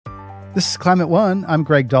This is Climate One. I'm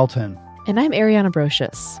Greg Dalton. And I'm Ariana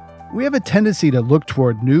Brocious. We have a tendency to look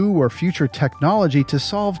toward new or future technology to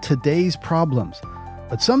solve today's problems.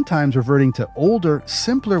 But sometimes reverting to older,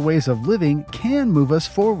 simpler ways of living can move us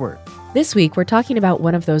forward. This week, we're talking about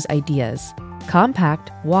one of those ideas,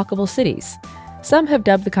 compact, walkable cities. Some have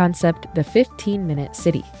dubbed the concept the 15-minute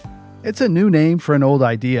city. It's a new name for an old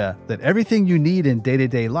idea that everything you need in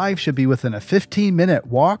day-to-day life should be within a 15-minute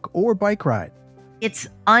walk or bike ride. It's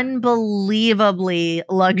unbelievably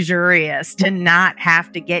luxurious to not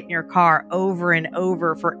have to get in your car over and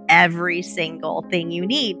over for every single thing you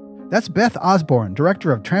need. That's Beth Osborne,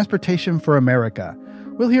 Director of Transportation for America.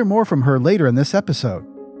 We'll hear more from her later in this episode.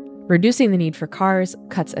 Reducing the need for cars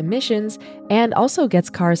cuts emissions and also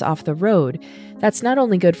gets cars off the road. That's not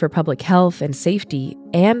only good for public health and safety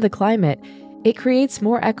and the climate, it creates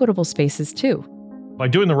more equitable spaces too. By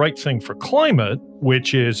doing the right thing for climate,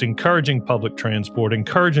 which is encouraging public transport,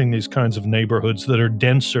 encouraging these kinds of neighborhoods that are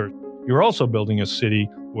denser, you're also building a city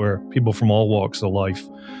where people from all walks of life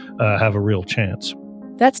have a real chance.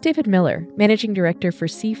 That's David Miller, Managing Director for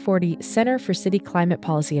C40 Center for City Climate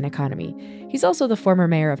Policy and Economy. He's also the former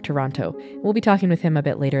mayor of Toronto. We'll be talking with him a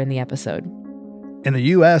bit later in the episode. In the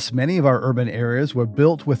U.S., many of our urban areas were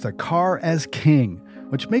built with the car as king,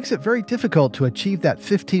 which makes it very difficult to achieve that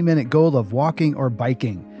 15-minute goal of walking or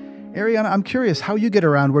biking. Ariana, I'm curious how you get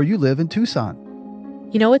around where you live in Tucson.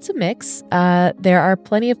 You know, it's a mix. There are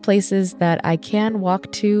plenty of places that I can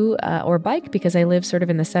walk to or bike because I live sort of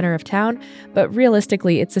in the center of town. But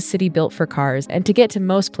realistically, it's a city built for cars. And to get to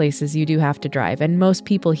most places, you do have to drive. And most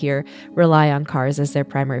people here rely on cars as their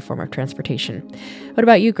primary form of transportation. What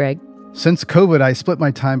about you, Greg? Since COVID, I split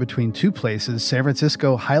my time between two places. San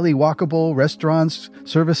Francisco, highly walkable, restaurants,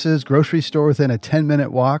 services, grocery store within a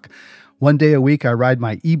 10-minute walk. One day a week, I ride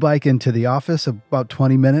my e-bike into the office, about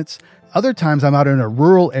 20 minutes. Other times I'm out in a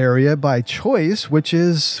rural area by choice, which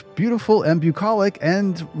is beautiful and bucolic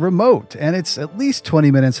and remote. And it's at least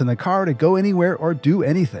 20 minutes in the car to go anywhere or do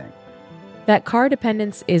anything. That car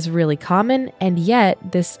dependence is really common, and yet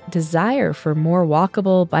this desire for more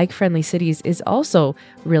walkable, bike-friendly cities is also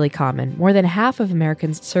really common. More than half of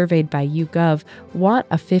Americans surveyed by YouGov want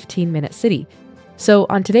a 15-minute city. So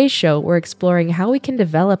on today's show, we're exploring how we can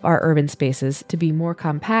develop our urban spaces to be more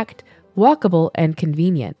compact, walkable, and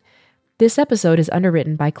convenient. This episode is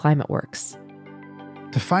underwritten by ClimateWorks.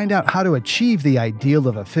 To find out how to achieve the ideal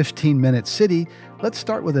of a 15-minute city, let's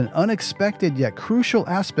start with an unexpected yet crucial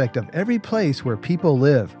aspect of every place where people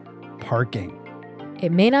live: parking.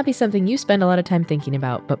 It may not be something you spend a lot of time thinking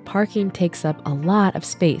about, but parking takes up a lot of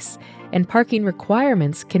space, and parking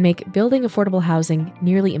requirements can make building affordable housing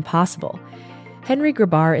nearly impossible. Henry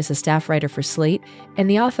Grabar is a staff writer for Slate and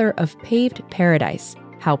the author of Paved Paradise: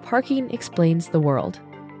 How Parking Explains the World.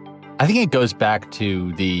 I think it goes back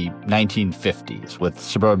to the 1950s with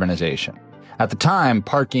suburbanization. At the time,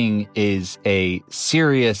 parking is a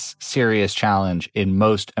serious challenge in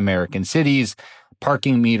most American cities.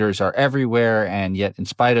 Parking meters are everywhere, and yet in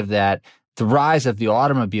spite of that, the rise of the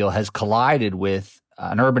automobile has collided with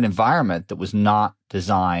an urban environment that was not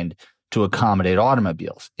designed to accommodate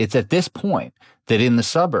automobiles. It's at this point that in the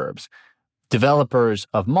suburbs, developers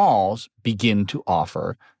of malls begin to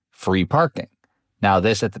offer free parking. Now,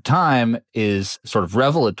 this at the time is sort of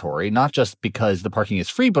revelatory, not just because the parking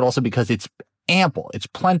is free, but also because it's ample, it's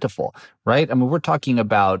plentiful, right? I mean, we're talking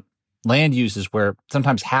about land uses where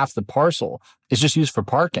sometimes half the parcel is just used for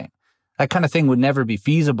parking. That kind of thing would never be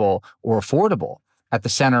feasible or affordable at the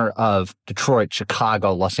center of Detroit,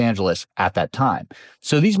 Chicago, Los Angeles at that time.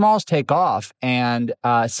 So these malls take off and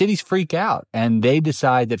cities freak out, and they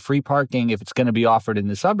decide that free parking, if it's going to be offered in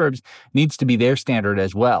the suburbs, needs to be their standard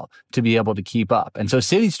as well to be able to keep up. And so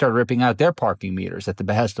cities start ripping out their parking meters at the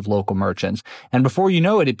behest of local merchants. And before you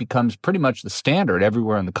know it, it becomes pretty much the standard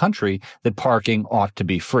everywhere in the country that parking ought to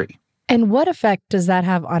be free. And what effect does that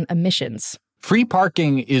have on emissions? Free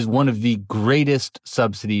parking is one of the greatest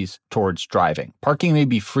subsidies towards driving. Parking may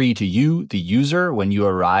be free to you, the user, when you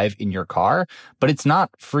arrive in your car, but it's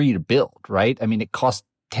not free to build, right? I mean, it costs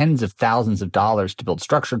tens of thousands of dollars to build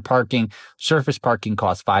structured parking. Surface parking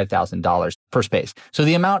costs $5,000 per space. So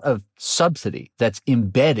the amount of subsidy that's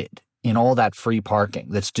embedded in all that free parking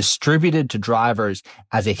that's distributed to drivers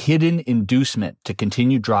as a hidden inducement to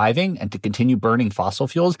continue driving and to continue burning fossil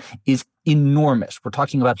fuels is enormous. We're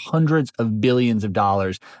talking about hundreds of billions of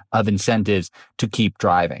dollars of incentives to keep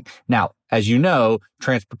driving. Now, as you know,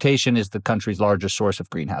 transportation is the country's largest source of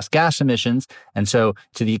greenhouse gas emissions. And so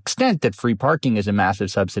to the extent that free parking is a massive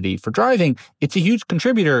subsidy for driving, it's a huge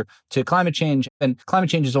contributor to climate change. And climate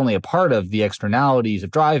change is only a part of the externalities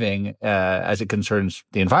of driving as it concerns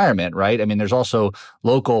the environment, right? I mean, there's also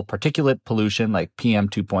local particulate pollution like PM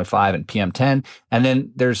 2.5 and PM 10. And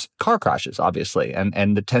then there's car crashes, obviously,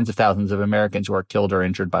 and the tens of thousands of Americans who are killed or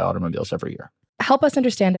injured by automobiles every year. Help us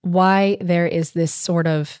understand why there is this sort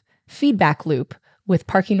of feedback loop with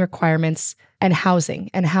parking requirements and housing,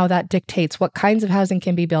 and how that dictates what kinds of housing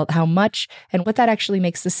can be built, how much, and what that actually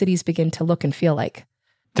makes the cities begin to look and feel like.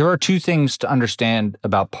 There are two things to understand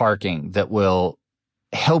about parking that will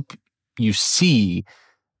help you see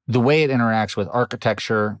the way it interacts with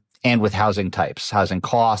architecture and with housing types, housing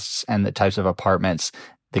costs, and the types of apartments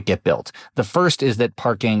that get built. The first is that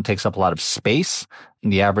parking takes up a lot of space.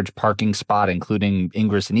 The average parking spot, including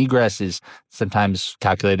ingress and egress, is sometimes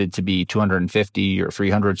calculated to be 250 or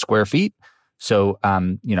 300 square feet. So,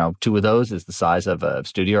 two of those is the size of a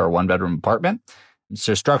studio or one-bedroom apartment.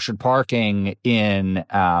 So structured parking in,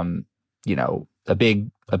 a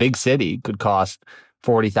big city could cost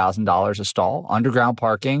 $40,000 a stall. Underground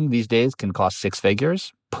parking these days can cost six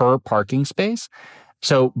figures per parking space.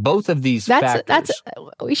 So both of these factors.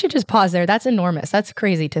 We should just pause there. That's enormous. That's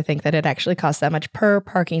crazy to think that it actually costs that much per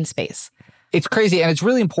parking space. It's crazy, and it's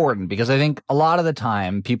really important because I think a lot of the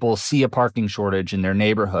time people see a parking shortage in their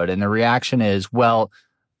neighborhood and the reaction is, well,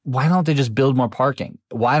 why don't they just build more parking?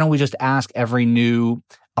 Why don't we just ask every new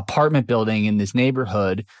apartment building in this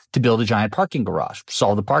neighborhood to build a giant parking garage,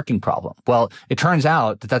 solve the parking problem? Well, it turns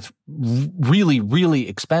out that that's really, really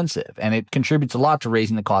expensive, and it contributes a lot to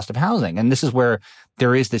raising the cost of housing. And this is where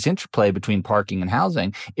there is this interplay between parking and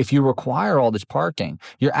housing. If you require all this parking,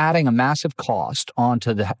 you're adding a massive cost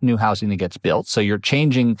onto the new housing that gets built. So you're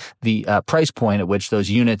changing the price point at which those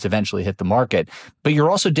units eventually hit the market, but you're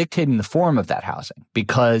also dictating the form of that housing,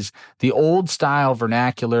 because the old style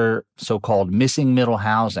vernacular, so-called missing middle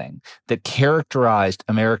housing that characterized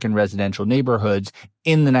American residential neighborhoods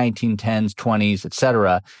in the 1910s, 20s, et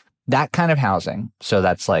cetera, that kind of housing, so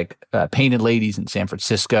that's like painted ladies in San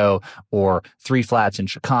Francisco, or three flats in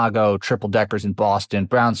Chicago, triple deckers in Boston,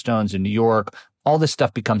 brownstones in New York, all this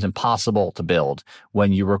stuff becomes impossible to build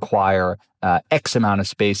when you require X amount of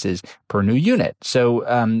spaces per new unit. So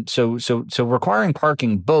requiring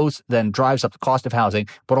parking both then drives up the cost of housing,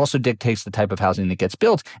 but also dictates the type of housing that gets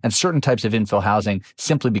built, and certain types of infill housing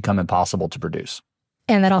simply become impossible to produce.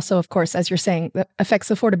 And that also, of course, as you're saying, affects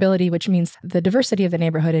affordability, which means the diversity of the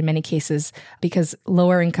neighborhood in many cases, because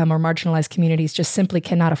lower income or marginalized communities just simply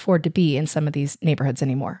cannot afford to be in some of these neighborhoods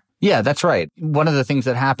anymore. Yeah, that's right. One of the things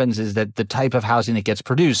that happens is that the type of housing that gets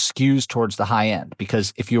produced skews towards the high end,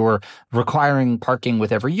 because if you're requiring parking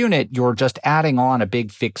with every unit, you're just adding on a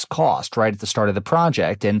big fixed cost right at the start of the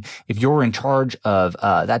project. And if you're in charge of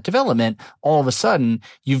that development, all of a sudden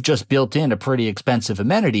you've just built in a pretty expensive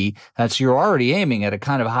amenity. So you're already aiming at a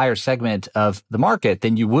kind of higher segment of the market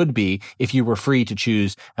than you would be if you were free to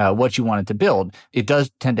choose what you wanted to build. It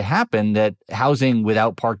does tend to happen that housing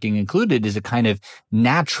without parking included is a kind of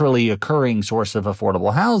natural occurring source of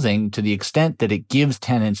affordable housing, to the extent that it gives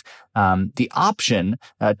tenants the option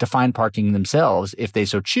to find parking themselves if they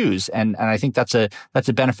so choose. And I think that's a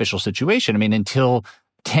beneficial situation. I mean, until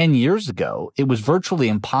 10 years ago, it was virtually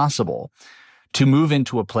impossible to move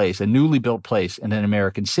into a newly built place in an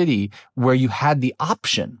American city where you had the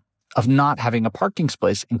option of not having a parking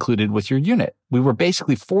space included with your unit. We were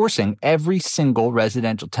basically forcing every single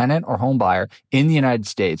residential tenant or home buyer in the United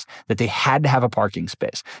States that they had to have a parking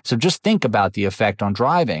space. So just think about the effect on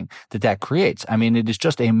driving that creates. I mean, it is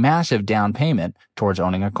just a massive down payment towards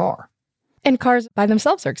owning a car. And cars by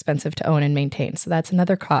themselves are expensive to own and maintain, so that's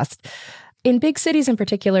another cost. In big cities in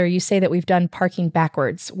particular, you say that we've done parking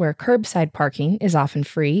backwards, where curbside parking is often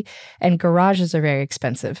free and garages are very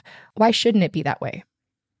expensive. Why shouldn't it be that way?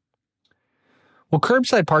 Well,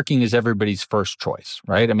 curbside parking is everybody's first choice,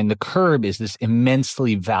 right? I mean, the curb is this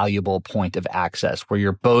immensely valuable point of access where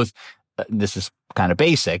you're both, this is kind of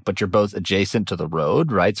basic, but you're both adjacent to the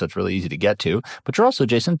road, right? So it's really easy to get to, but you're also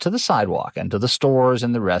adjacent to the sidewalk and to the stores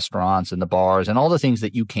and the restaurants and the bars and all the things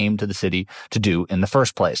that you came to the city to do in the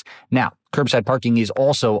first place. Now, curbside parking is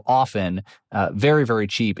also often very, very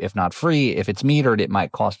cheap, if not free. If it's metered, it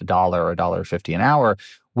might cost $1 or $1.50 an hour.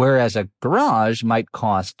 Whereas a garage might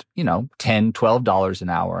cost, $10, $12 an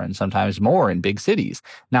hour, and sometimes more in big cities.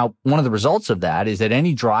 Now, one of the results of that is that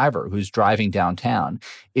any driver who's driving downtown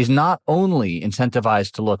is not only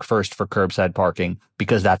incentivized to look first for curbside parking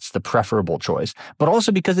because that's the preferable choice, but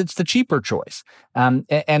also because it's the cheaper choice. And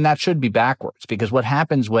that should be backwards, because what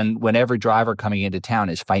happens when every driver coming into town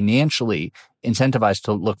is financially incentivized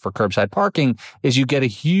to look for curbside parking is you get a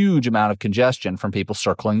huge amount of congestion from people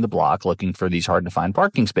circling the block looking for these hard to find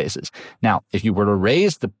parking spaces. Now, if you were to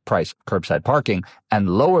raise the price of curbside parking and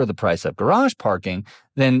lower the price of garage parking,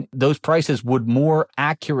 then those prices would more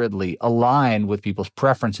accurately align with people's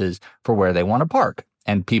preferences for where they want to park.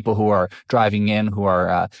 And people who are driving in, who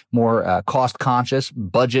are more cost-conscious,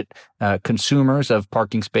 budget consumers of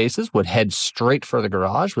parking spaces would head straight for the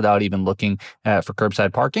garage without even looking for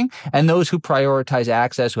curbside parking. And those who prioritize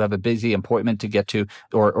access, who have a busy appointment to get to,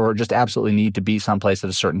 or just absolutely need to be someplace at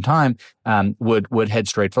a certain time, would head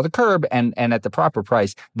straight for the curb. And at the proper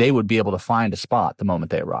price, they would be able to find a spot the moment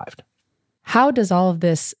they arrived. How does all of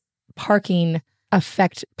this parking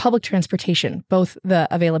affect public transportation, both the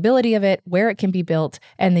availability of it, where it can be built,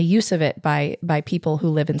 and the use of it by people who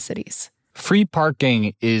live in cities? Free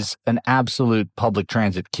parking is an absolute public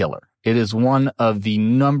transit killer. It is one of the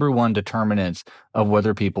number one determinants of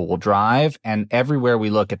whether people will drive. And everywhere we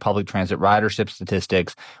look at public transit ridership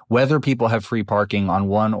statistics, whether people have free parking on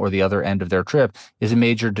one or the other end of their trip is a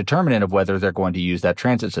major determinant of whether they're going to use that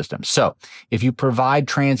transit system. So if you provide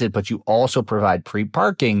transit, but you also provide free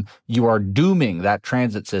parking, you are dooming that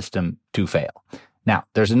transit system to fail. Now,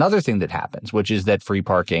 there's another thing that happens, which is that free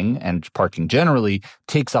parking and parking generally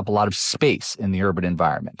takes up a lot of space in the urban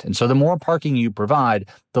environment. And so the more parking you provide,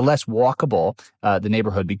 the less walkable the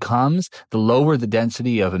neighborhood becomes, the lower the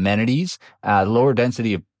density of amenities, the lower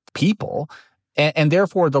density of people, and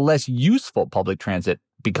therefore the less useful public transit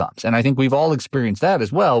becomes. And I think we've all experienced that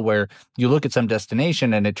as well, where you look at some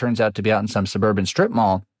destination and it turns out to be out in some suburban strip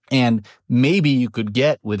mall, and maybe you could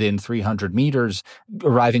get within 300 meters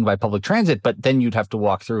arriving by public transit, but then you'd have to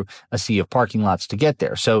walk through a sea of parking lots to get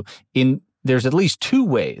there. So there's at least two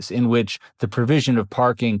ways in which the provision of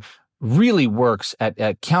parking really works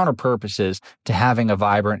at counter purposes to having a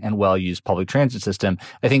vibrant and well-used public transit system.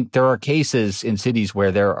 I think there are cases in cities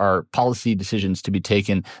where there are policy decisions to be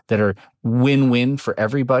taken that are win-win for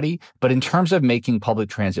everybody. But in terms of making public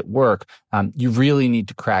transit work, you really need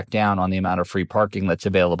to crack down on the amount of free parking that's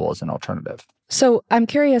available as an alternative. So I'm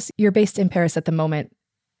curious, you're based in Paris at the moment,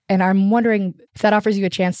 and I'm wondering if that offers you a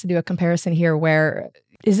chance to do a comparison here where,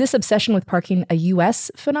 is this obsession with parking a U.S.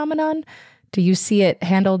 phenomenon? Do you see it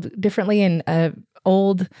handled differently in an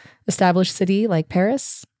old established city like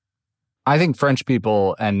Paris? I think French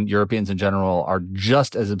people and Europeans in general are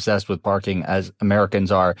just as obsessed with parking as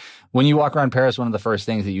Americans are. When you walk around Paris, one of the first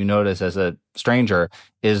things that you notice as a stranger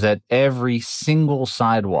is that every single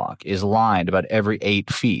sidewalk is lined about every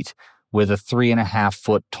 8 feet with a 3.5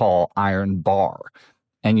 foot tall iron bar.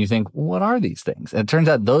 And you think, well, what are these things? And it turns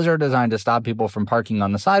out those are designed to stop people from parking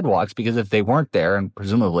on the sidewalks, because if they weren't there, and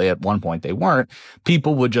presumably at one point they weren't,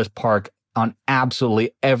 people would just park on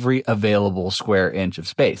absolutely every available square inch of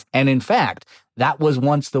space. And in fact, that was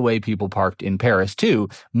once the way people parked in Paris too.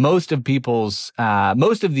 Most of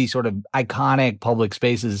these sort of iconic public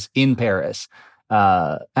spaces in Paris,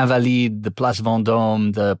 Invalides, the Place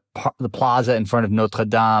Vendôme, the plaza in front of Notre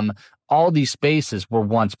Dame, all these spaces were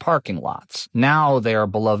once parking lots. Now they are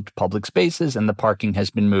beloved public spaces, and the parking has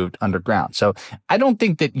been moved underground. So I don't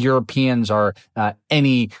think that Europeans are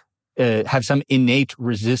have some innate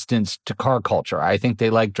resistance to car culture. I think they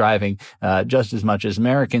like driving just as much as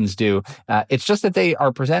Americans do. It's just that they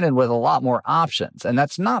are presented with a lot more options. And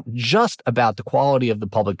that's not just about the quality of the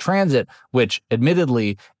public transit, which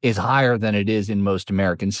admittedly is higher than it is in most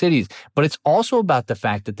American cities, but it's also about the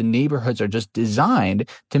fact that the neighborhoods are just designed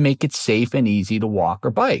to make it safe and easy to walk or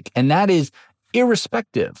bike. And that is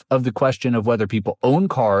irrespective of the question of whether people own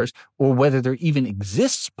cars or whether there even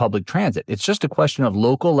exists public transit. It's just a question of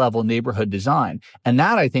local level neighborhood design. And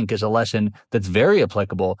that, I think, is a lesson that's very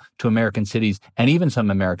applicable to American cities and even some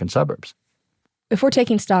American suburbs. If we're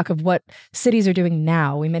taking stock of what cities are doing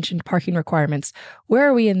now, we mentioned parking requirements. Where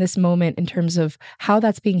are we in this moment in terms of how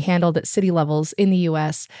that's being handled at city levels in the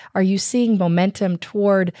U.S.? Are you seeing momentum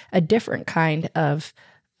toward a different kind of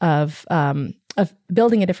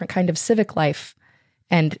building a different kind of civic life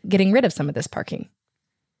and getting rid of some of this parking?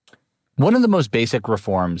 One of the most basic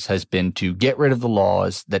reforms has been to get rid of the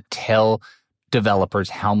laws that tell developers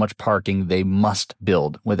how much parking they must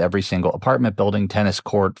build with every single apartment building, tennis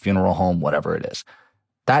court, funeral home, whatever it is.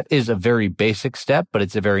 That is a very basic step, but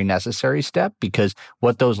it's a very necessary step, because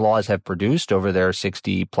what those laws have produced over their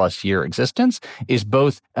 60-plus year existence is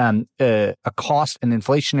both a cost, an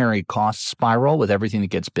inflationary cost spiral with everything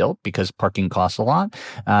that gets built, because parking costs a lot,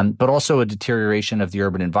 but also a deterioration of the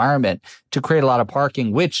urban environment to create a lot of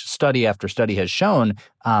parking, which study after study has shown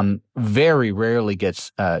very rarely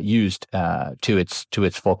gets used to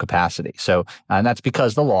its full capacity. So, and that's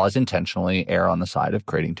because the laws intentionally err on the side of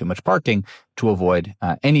creating too much parking to avoid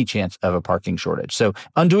any chance of a parking shortage. So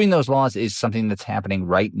undoing those laws is something that's happening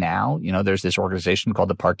right now. You know, there's this organization called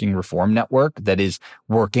the Parking Reform Network that is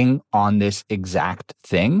working on this exact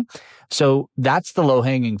thing. So that's the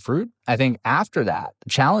low-hanging fruit. I think after that, the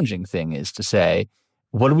challenging thing is to say,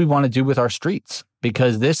 what do we want to do with our streets?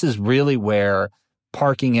 Because this is really where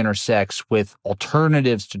parking intersects with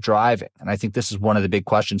alternatives to driving. And I think this is one of the big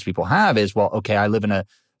questions people have is, well, okay, I live in a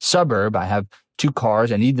suburb. I have 2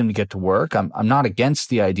 cars. I need them to get to work. I'm not against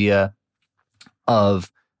the idea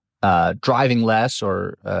of driving less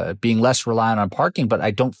or being less reliant on parking, but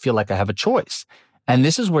I don't feel like I have a choice. And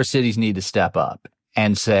this is where cities need to step up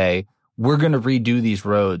and say, we're going to redo these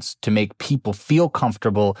roads to make people feel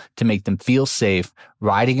comfortable, to make them feel safe,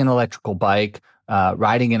 riding an electrical bike,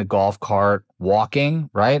 riding in a golf cart, walking,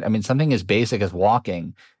 right? I mean, something as basic as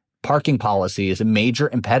walking. Parking policy is a major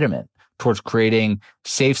impediment towards creating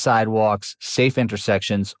safe sidewalks, safe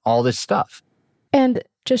intersections, all this stuff. And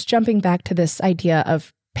just jumping back to this idea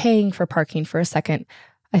of paying for parking for a second,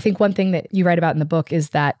 I think one thing that you write about in the book is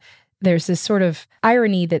that there's this sort of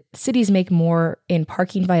irony that cities make more in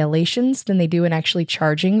parking violations than they do in actually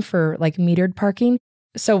charging for like metered parking.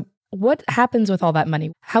 So what happens with all that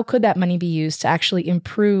money? How could that money be used to actually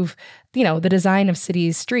improve, you know, the design of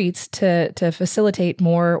cities' streets to facilitate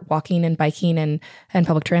more walking and biking and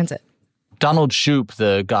public transit? Donald Shoup,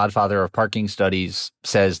 the godfather of parking studies,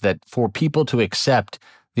 says that for people to accept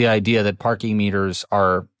the idea that parking meters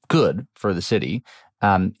are good for the city,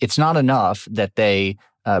 it's not enough that they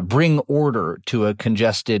bring order to a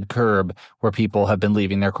congested curb where people have been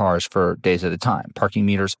leaving their cars for days at a time. Parking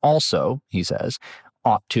meters also, he says,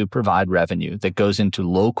 ought to provide revenue that goes into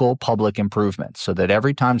local public improvements so that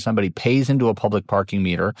every time somebody pays into a public parking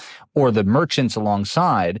meter or the merchants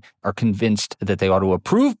alongside are convinced that they ought to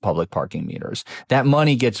approve public parking meters, that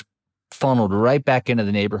money gets funneled right back into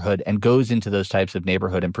the neighborhood and goes into those types of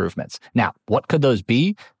neighborhood improvements. Now, what could those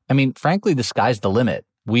be? I mean, frankly, the sky's the limit.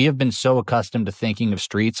 We have been so accustomed to thinking of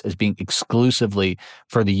streets as being exclusively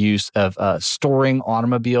for the use of storing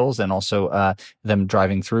automobiles and also them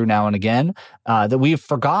driving through now and again, that we have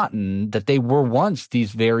forgotten that they were once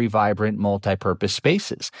these very vibrant multi-purpose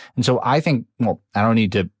spaces. And so I think, well, I don't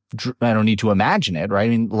need to imagine it, right? I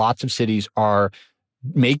mean, lots of cities are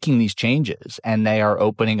making these changes and they are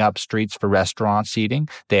opening up streets for restaurant seating.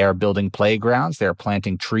 They are building playgrounds. They are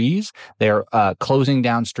planting trees. They are closing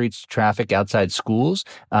down streets to traffic outside schools,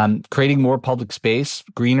 creating more public space,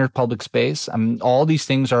 greener public space. All these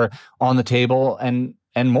things are on the table and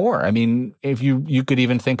more. I mean, if you could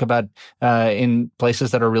even think about in places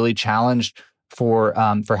that are really challenged for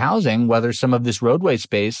housing, whether some of this roadway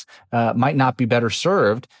space might not be better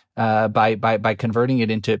served by converting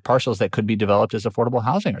it into parcels that could be developed as affordable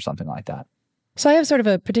housing or something like that. So I have sort of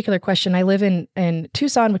a particular question. I live in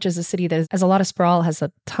Tucson, which is a city that has a lot of sprawl, has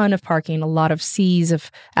a ton of parking, a lot of seas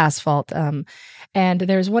of asphalt. And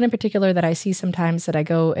there's one in particular that I see sometimes that I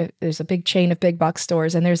go, there's a big chain of big box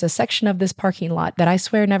stores, and there's a section of this parking lot that I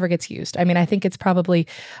swear never gets used. I mean, I think it's probably,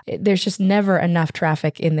 there's just never enough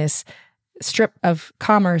traffic in this strip of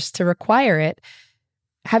commerce to require it.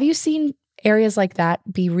 Have you seen areas like that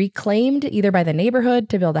be reclaimed either by the neighborhood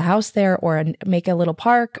to build a house there or make a little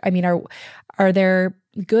park? I mean, are there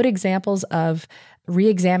good examples of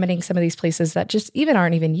re-examining some of these places that just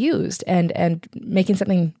aren't even used and making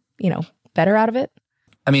something, better out of it?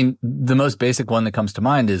 I mean, the most basic one that comes to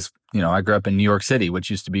mind is, I grew up in New York City, which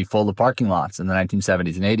used to be full of parking lots in the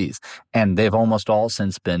 1970s and 80s, and they've almost all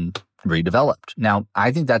since been redeveloped. Now,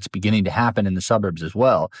 I think that's beginning to happen in the suburbs as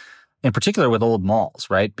well, in particular with old malls,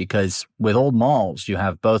 right? Because with old malls, you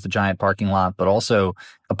have both a giant parking lot, but also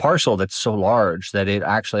a parcel that's so large that it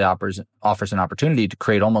actually offers an opportunity to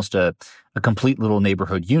create almost a complete little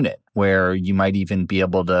neighborhood unit where you might even be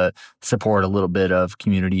able to support a little bit of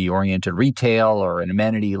community-oriented retail or an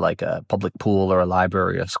amenity like a public pool or a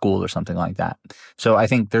library, a school or something like that. So I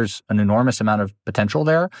think there's an enormous amount of potential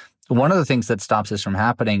there. One of the things that stops this from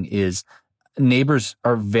happening is neighbors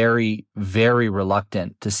are very, very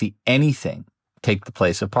reluctant to see anything take the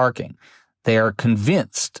place of parking. They are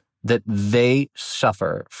convinced that they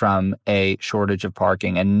suffer from a shortage of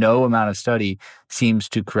parking, and no amount of study seems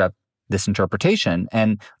to correct this interpretation.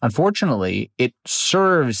 And unfortunately, it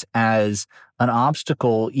serves as an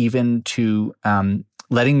obstacle even to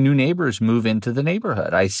letting new neighbors move into the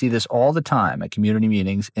neighborhood. I see this all the time at community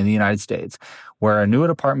meetings in the United States where a new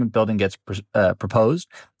apartment building gets proposed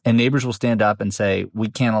and neighbors will stand up and say, we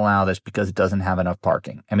can't allow this because it doesn't have enough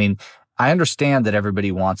parking. I mean, I understand that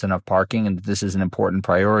everybody wants enough parking and this is an important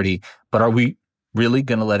priority, but are we really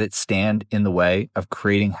going to let it stand in the way of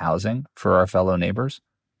creating housing for our fellow neighbors?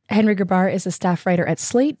 Henry Grabar is a staff writer at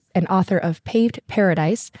Slate and author of Paved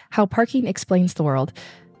Paradise, How Parking Explains the World.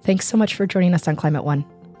 Thanks so much for joining us on Climate One.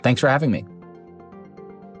 Thanks for having me.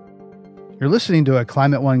 You're listening to a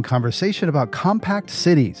Climate One conversation about compact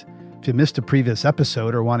cities. If you missed a previous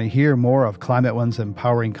episode or want to hear more of Climate One's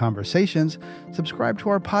empowering conversations, subscribe to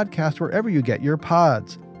our podcast wherever you get your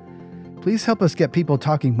pods. Please help us get people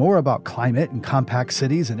talking more about climate and compact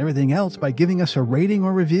cities and everything else by giving us a rating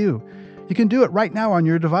or review. You can do it right now on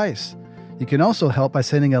your device. You can also help by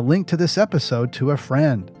sending a link to this episode to a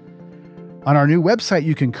friend. On our new website,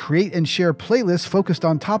 you can create and share playlists focused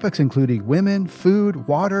on topics including women, food,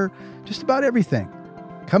 water, just about everything.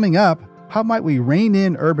 Coming up, how might we rein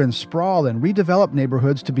in urban sprawl and redevelop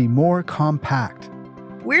neighborhoods to be more compact?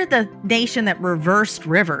 We're the nation that reversed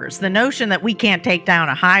rivers. The notion that we can't take down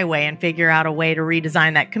a highway and figure out a way to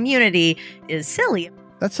redesign that community is silly.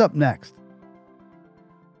 That's up next.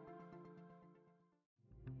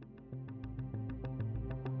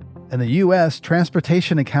 In the U.S.,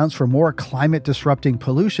 transportation accounts for more climate-disrupting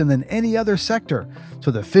pollution than any other sector,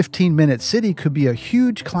 so the 15-minute city could be a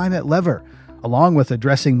huge climate lever, along with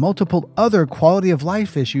addressing multiple other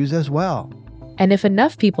quality-of-life issues as well. And if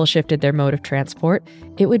enough people shifted their mode of transport,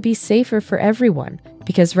 it would be safer for everyone,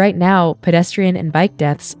 because right now, pedestrian and bike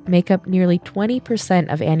deaths make up nearly 20%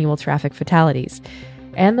 of annual traffic fatalities.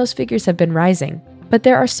 And those figures have been rising. But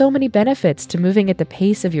there are so many benefits to moving at the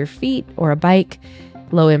pace of your feet or a bike: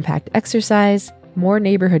 low-impact exercise, more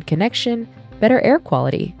neighborhood connection, better air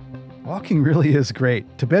quality. Walking really is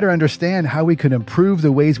great. To better understand how we can improve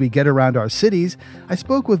the ways we get around our cities, I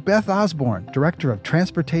spoke with Beth Osborne, Director of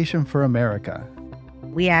Transportation for America.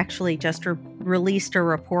 We actually just released a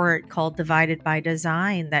report called Divided by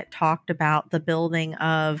Design that talked about the building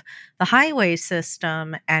of the highway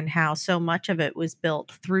system and how so much of it was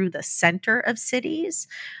built through the center of cities,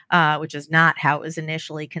 which is not how it was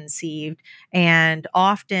initially conceived, and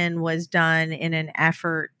often was done in an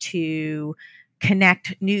effort to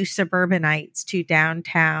connect new suburbanites to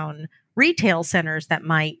downtown retail centers that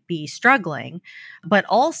might be struggling, but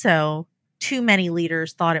also too many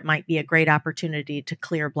leaders thought it might be a great opportunity to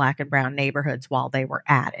clear Black and brown neighborhoods while they were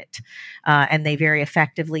at it. And they very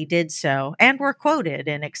effectively did so and were quoted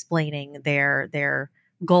in explaining their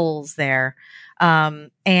goals there. And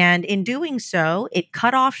in doing so, it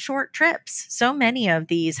cut off short trips. So many of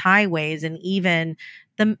these highways and even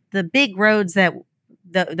the big roads that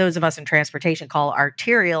those of us in transportation call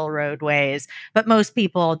arterial roadways, but most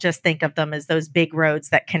people just think of them as those big roads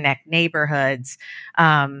that connect neighborhoods,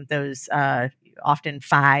 those often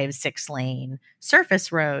 5-6 lane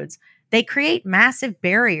surface roads. They create massive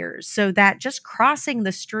barriers so that just crossing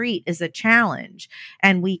the street is a challenge.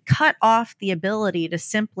 And we cut off the ability to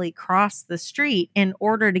simply cross the street in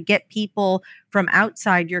order to get people from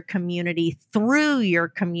outside your community through your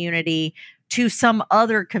community to some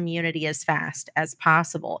other community as fast as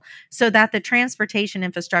possible, so that the transportation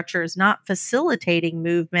infrastructure is not facilitating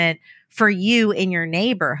movement for you in your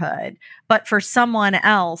neighborhood, but for someone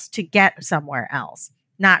else to get somewhere else.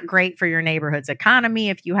 Not great for your neighborhood's economy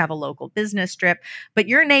if you have a local business strip, but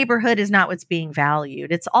your neighborhood is not what's being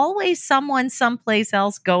valued. It's always someone someplace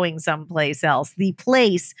else going someplace else. The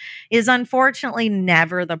place is unfortunately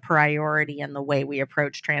never the priority in the way we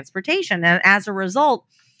approach transportation. And as a result,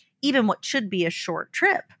 even what should be a short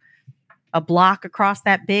trip, a block across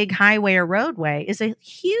that big highway or roadway, is a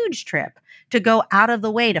huge trip to go out of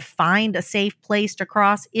the way to find a safe place to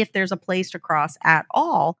cross, if there's a place to cross at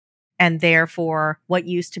all. And therefore, what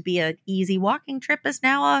used to be an easy walking trip is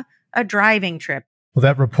now a driving trip. Well,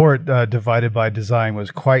 that report, Divided by Design,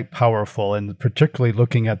 was quite powerful, and particularly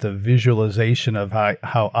looking at the visualization of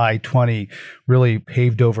how I-20 really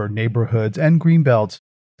paved over neighborhoods and greenbelts.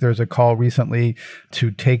 There's a call recently to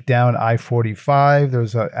take down I-45.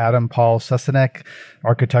 There's Adam Paul Susanek,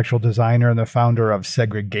 architectural designer and the founder of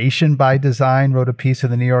Segregation by Design, wrote a piece in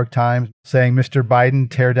the New York Times saying, Mr. Biden,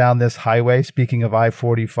 tear down this highway, speaking of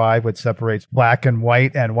I-45, which separates Black and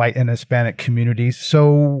white and Hispanic communities.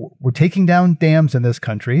 So we're taking down dams in this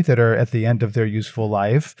country that are at the end of their useful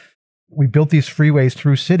life. We built these freeways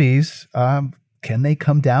through cities. Can they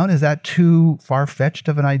come down? Is that too far-fetched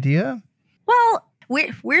of an idea? Well,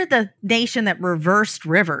 we're the nation that reversed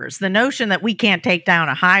rivers. The notion that we can't take down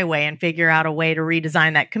a highway and figure out a way to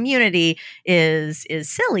redesign that community is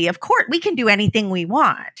silly. Of course, we can do anything we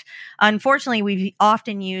want. Unfortunately, we've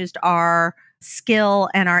often used our skill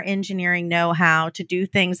and our engineering know-how to do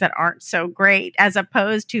things that aren't so great, as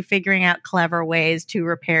opposed to figuring out clever ways to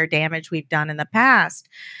repair damage we've done in the past.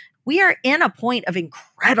 we are in a point of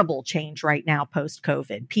incredible change right now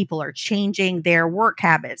post-COVID. People are changing their work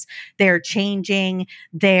habits. They're changing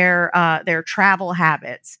their travel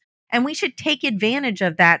habits. And we should take advantage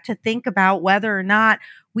of that to think about whether or not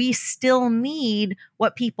we still need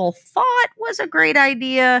what people thought was a great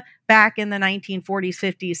idea back in the 1940s,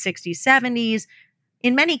 50s, 60s, 70s.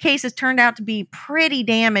 In many cases turned out to be pretty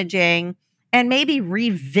damaging, and maybe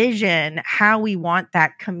revision how we want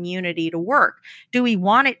that community to work. Do we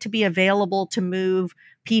want it to be available to move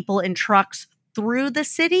people in trucks through the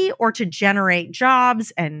city, or to generate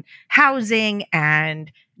jobs and housing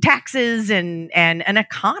and taxes and an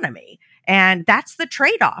economy? And that's the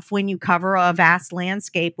trade-off when you cover a vast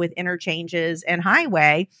landscape with interchanges and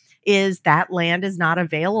highway, is that land is not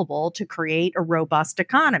available to create a robust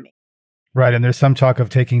economy. Right. And there's some talk of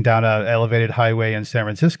taking down an elevated highway in San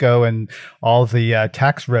Francisco, and all of the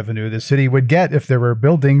tax revenue the city would get if there were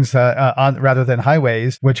buildings on rather than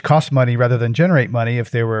highways, which cost money rather than generate money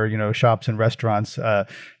if there were, shops and restaurants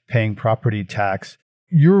paying property tax.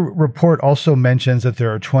 Your report also mentions that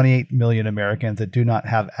there are 28 million Americans that do not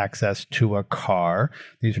have access to a car.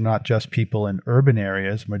 These are not just people in urban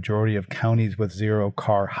areas. Majority of counties with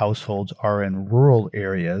zero-car households are in rural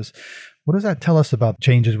areas. What does that tell us about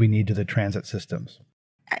changes we need to the transit systems?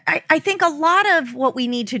 I think a lot of what we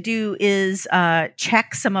need to do is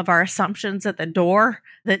check some of our assumptions at the door.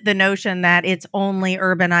 The notion that it's only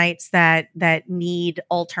urbanites that need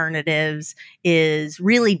alternatives is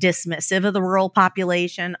really dismissive of the rural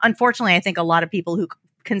population. Unfortunately, I think a lot of people who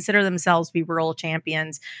consider themselves to be rural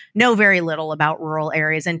champions know very little about rural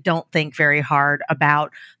areas and don't think very hard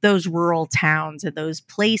about those rural towns and those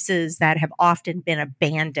places that have often been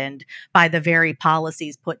abandoned by the very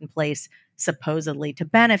policies put in place supposedly to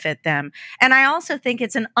benefit them. And I also think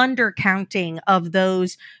it's an undercounting of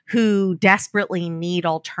those who desperately need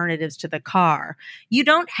alternatives to the car. You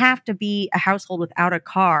don't have to be a household without a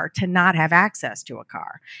car to not have access to a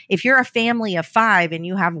car. If you're a family of 5 and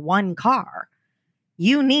you have one car,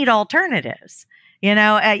 you need alternatives.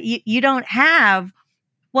 You don't have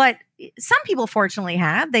what some people fortunately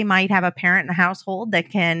have. They might have a parent in the household that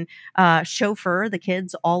can chauffeur the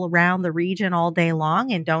kids all around the region all day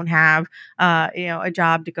long and don't have a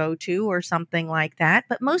job to go to or something like that.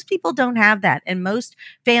 But most people don't have that. And most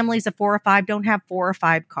families of 4 or 5 don't have 4 or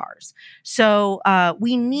 5 cars. So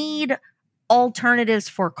we need alternatives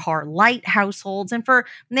for car light households, and for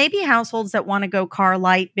maybe households that want to go car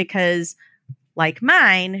light because, like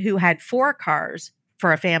mine, who had 4 cars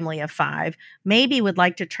for a family of 5, maybe would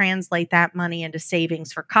like to translate that money into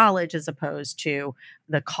savings for college as opposed to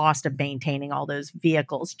the cost of maintaining all those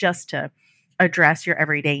vehicles just to address your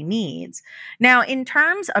everyday needs. Now, in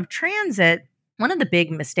terms of transit, one of the big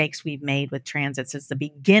mistakes we've made with transit since the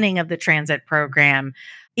beginning of the transit program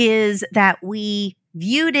is that we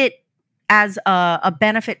viewed it as a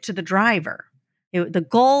benefit to the driver. The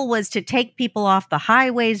goal was to take people off the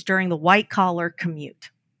highways during the white-collar commute.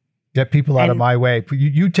 Get people out of my way.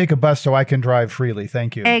 You take a bus so I can drive freely.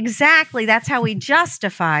 Thank you. Exactly. That's how we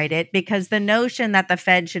justified it, because the notion that the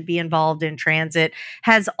Fed should be involved in transit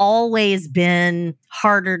has always been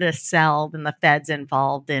harder to sell than the Fed's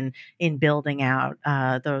involved in building out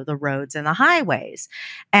the roads and the highways.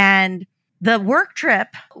 And the work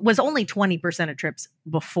trip was only 20% of trips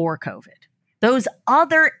before COVID. Those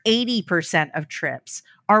other 80% of trips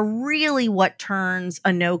are really what turns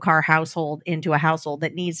a no-car household into a household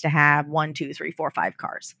that needs to have 1, 2, 3, 4, 5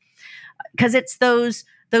 cars. Because it's those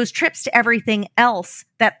trips to everything else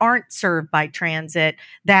that aren't served by transit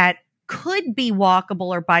that could be walkable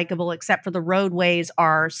or bikeable, except for the roadways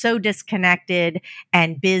are so disconnected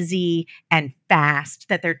and busy and fast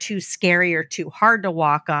that they're too scary or too hard to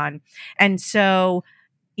walk on. And so,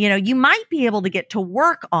 you might be able to get to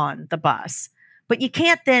work on the bus, but you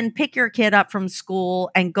can't then pick your kid up from school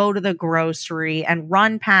and go to the grocery and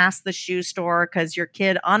run past the shoe store because your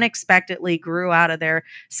kid unexpectedly grew out of their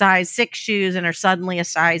size 6 shoes and are suddenly a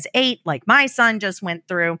size 8, like my son just went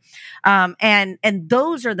through. And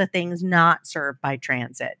those are the things not served by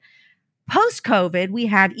transit. Post-COVID, we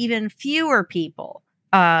have even fewer people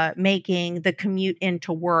making the commute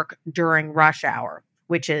into work during rush hour,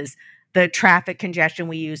 which is the traffic congestion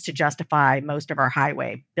we use to justify most of our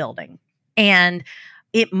highway building. And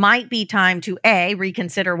it might be time to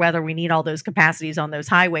reconsider whether we need all those capacities on those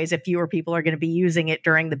highways if fewer people are going to be using it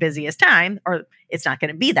during the busiest time, or it's not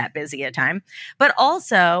going to be that busy a time, but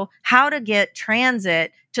also how to get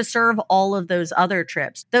transit to serve all of those other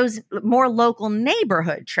trips, those more local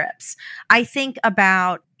neighborhood trips. I think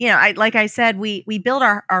about, like I said, we build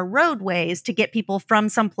our roadways to get people from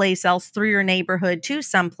someplace else through your neighborhood to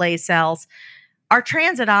someplace else. Our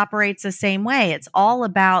transit operates the same way. It's all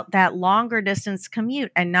about that longer distance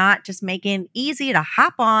commute and not just making it easy to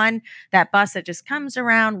hop on that bus that just comes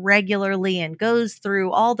around regularly and goes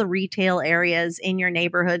through all the retail areas in your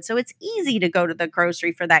neighborhood. So it's easy to go to the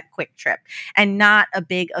grocery for that quick trip and not a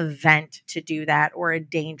big event to do that or a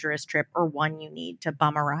dangerous trip or one you need to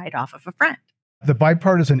bum a ride off of a friend. The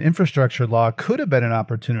bipartisan infrastructure law could have been an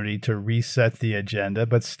opportunity to reset the agenda,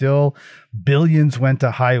 but still billions went to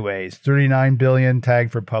highways, 39 billion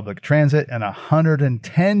tagged for public transit and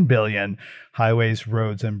 110 billion highways,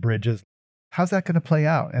 roads, and bridges. How's that going to play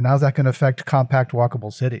out? And how's that going to affect compact,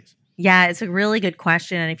 walkable cities? Yeah, it's a really good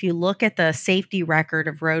question. And if you look at the safety record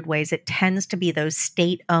of roadways, it tends to be those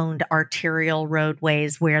state-owned arterial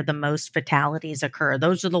roadways where the most fatalities occur.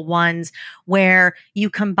 Those are the ones where you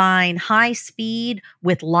combine high speed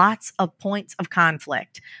with lots of points of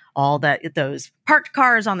conflict. All those parked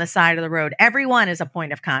cars on the side of the road, everyone is a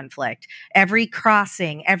point of conflict. Every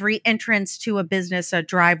crossing, every entrance to a business, a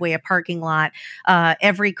driveway, a parking lot,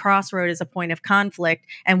 every crossroad is a point of conflict.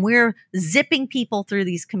 And we're zipping people through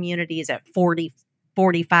these communities at 40,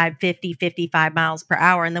 45, 50, 55 miles per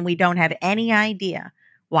hour. And then we don't have any idea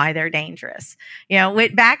why they're dangerous.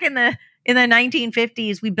 Back in the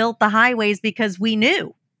 1950s, we built the highways because we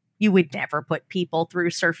knew you would never put people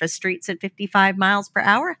through surface streets at 55 miles per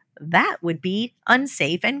hour. That would be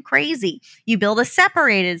unsafe and crazy. You build a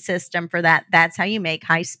separated system for that. That's how you make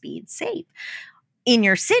high speed safe. In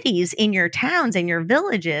your cities, in your towns, in your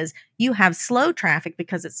villages, you have slow traffic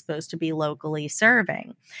because it's supposed to be locally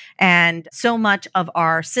serving. And so much of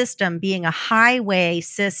our system being a highway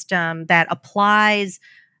system that applies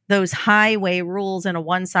those highway rules in a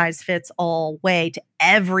one-size-fits-all way to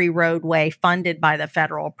every roadway funded by the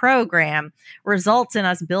federal program results in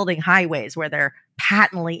us building highways where they're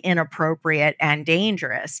patently inappropriate and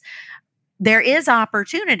dangerous. There is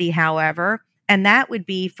opportunity, however, and that would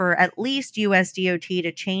be for at least USDOT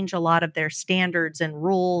to change a lot of their standards and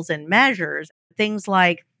rules and measures. Things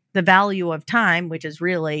like the value of time, which is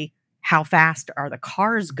really how fast are the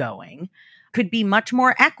cars going, could be much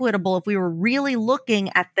more equitable if we were really looking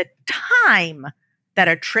at the time that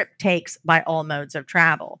a trip takes by all modes of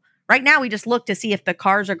travel. Right now, we just look to see if the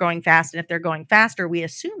cars are going fast, and if they're going faster, we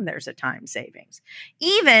assume there's a time savings.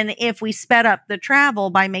 Even if we sped up the travel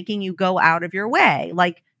by making you go out of your way,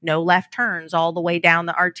 like no left turns all the way down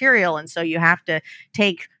the arterial, and so you have to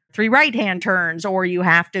take 3 right-hand turns, or you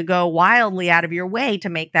have to go wildly out of your way to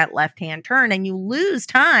make that left-hand turn, and you lose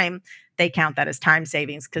time. They count that as time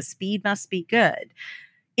savings because speed must be good.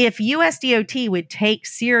 If USDOT would take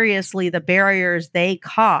seriously the barriers they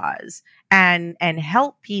cause and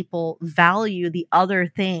help people value the other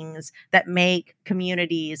things that make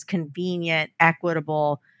communities convenient,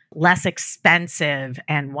 equitable, less expensive,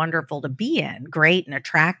 and wonderful to be in, great and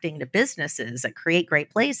attracting to businesses that create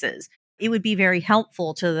great places, it would be very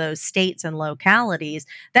helpful to those states and localities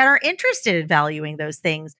that are interested in valuing those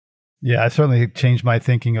things. Yeah, I certainly changed my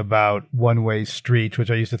thinking about one-way streets, which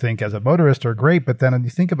I used to think as a motorist are great. But then when you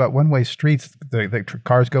think about one-way streets, the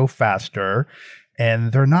cars go faster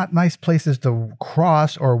and they're not nice places to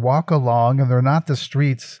cross or walk along. And they're not the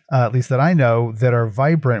streets, at least that I know, that are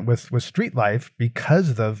vibrant with street life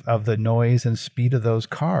because of the noise and speed of those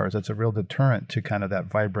cars. It's a real deterrent to kind of that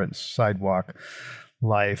vibrant sidewalk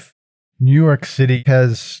life. New York City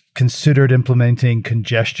has considered implementing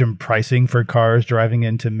congestion pricing for cars driving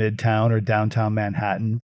into Midtown or downtown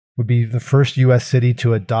Manhattan. Would be the first U.S. city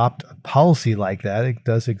to adopt a policy like that. It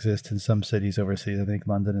does exist in some cities overseas, I think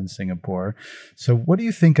London and Singapore. So what do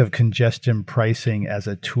you think of congestion pricing as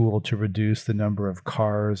a tool to reduce the number of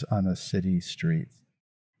cars on a city street?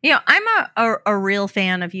 I'm a real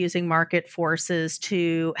fan of using market forces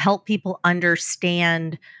to help people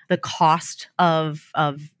understand the cost of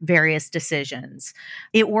various decisions.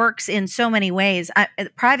 It works in so many ways.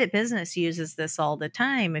 Private business uses this all the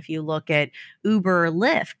time. If you look at Uber or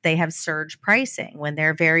Lyft, they have surge pricing. When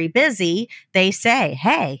they're very busy, they say,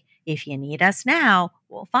 hey, if you need us now,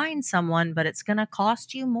 we'll find someone, but it's going to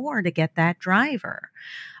cost you more to get that driver.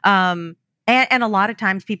 And a lot of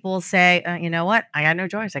times people will say, you know what, I got no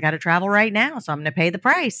choice. I got to travel right now, so I'm going to pay the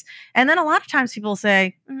price. And then a lot of times people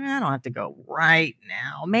say, I don't have to go right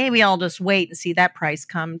now. Maybe I'll just wait and see that price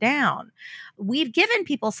come down. We've given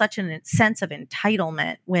people such a sense of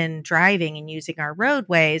entitlement when driving and using our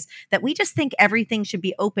roadways that we just think everything should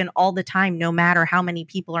be open all the time, no matter how many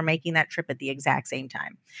people are making that trip at the exact same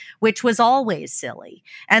time, which was always silly.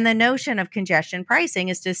 And the notion of congestion pricing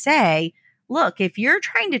is to say, look, if you're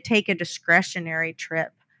trying to take a discretionary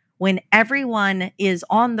trip when everyone is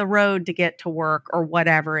on the road to get to work or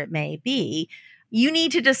whatever it may be, you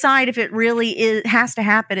need to decide if it really has to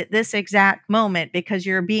happen at this exact moment because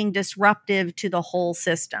you're being disruptive to the whole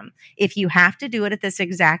system. If you have to do it at this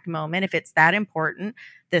exact moment, if it's that important,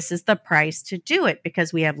 this is the price to do it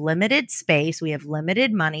because we have limited space, we have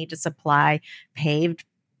limited money to supply paved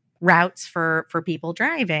routes for people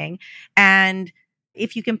driving. And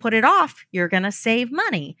if you can put it off, you're going to save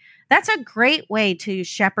money. That's a great way to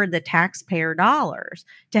shepherd the taxpayer dollars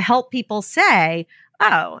to help people say,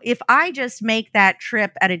 oh, if I just make that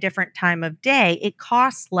trip at a different time of day, it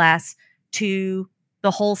costs less to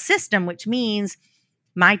the whole system, which means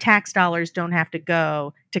my tax dollars don't have to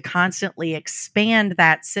go to constantly expand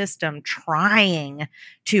that system, trying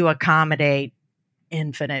to accommodate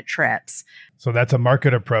infinite trips. So that's a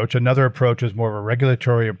market approach. Another approach is more of a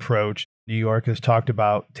regulatory approach. New York has talked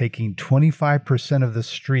about taking 25% of the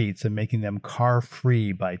streets and making them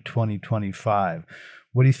car-free by 2025.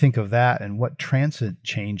 What do you think of that, and what transit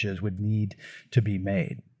changes would need to be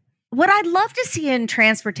made? What I'd love to see in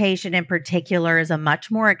transportation in particular is a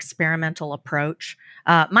much more experimental approach.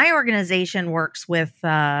 My organization works with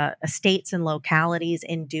states and localities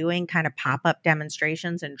in doing kind of pop-up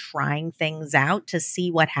demonstrations and trying things out to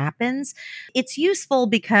see what happens. It's useful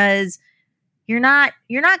because you're not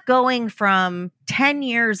going from 10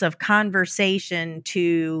 years of conversation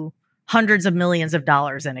to hundreds of millions of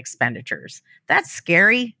dollars in expenditures. That's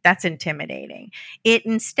scary. That's intimidating. It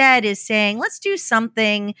instead is saying, let's do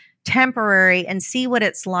something temporary and see what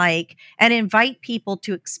it's like and invite people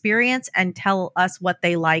to experience and tell us what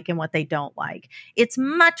they like and what they don't like. It's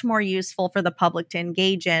much more useful for the public to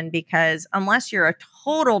engage in because unless you're a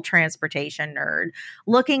total transportation nerd,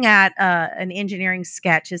 looking at an engineering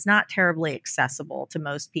sketch is not terribly accessible to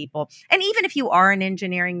most people. And even if you are an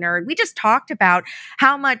engineering nerd, we just talked about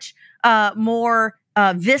how much more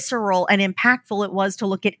visceral and impactful it was to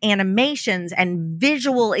look at animations and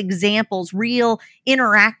visual examples, real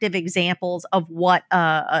interactive examples of what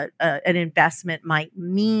an investment might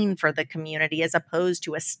mean for the community as opposed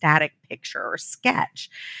to a static picture or sketch.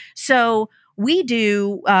 So we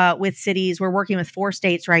do with cities, we're working with 4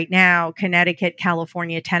 states right now, Connecticut,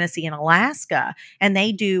 California, Tennessee, and Alaska, and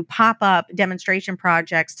they do pop-up demonstration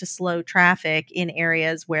projects to slow traffic in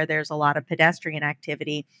areas where there's a lot of pedestrian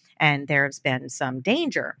activity and there's been some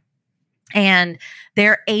danger. And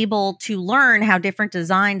they're able to learn how different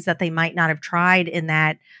designs that they might not have tried in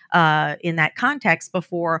that context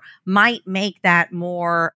before might make that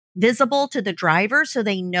more visible to the driver so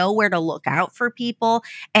they know where to look out for people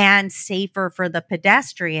and safer for the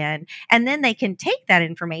pedestrian. And then they can take that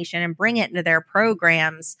information and bring it into their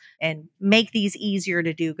programs and make these easier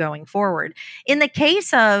to do going forward. In the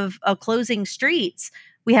case of closing streets,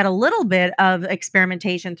 we had a little bit of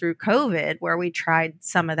experimentation through COVID where we tried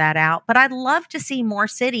some of that out, but I'd love to see more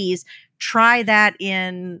cities try that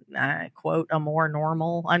in, quote, a more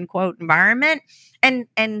normal, unquote, environment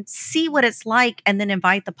and see what it's like and then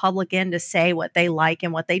invite the public in to say what they like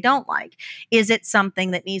and what they don't like. Is it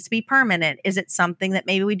something that needs to be permanent? Is it something that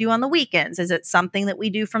maybe we do on the weekends? Is it something that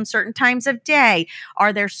we do from certain times of day?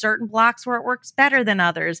 Are there certain blocks where it works better than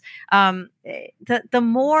others? The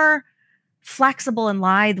more flexible and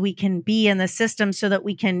lithe we can be in the system so that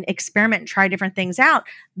we can experiment and try different things out,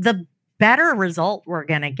 the better result we're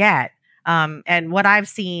going to get. And what I've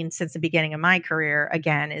seen since the beginning of my career,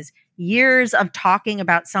 again, is years of talking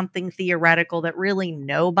about something theoretical that really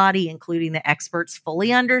nobody, including the experts,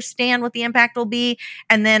 fully understand what the impact will be,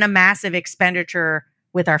 and then a massive expenditure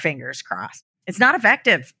with our fingers crossed. It's not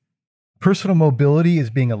effective. Personal mobility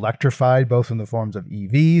is being electrified, both in the forms of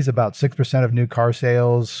EVs, about 6% of new car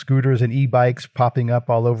sales, scooters and e-bikes popping up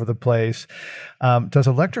all over the place. Does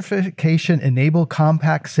electrification enable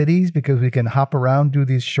compact cities because we can hop around, do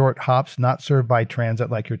these short hops, not served by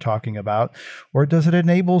transit like you're talking about? Or does it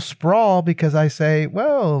enable sprawl because I say,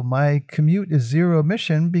 well, my commute is zero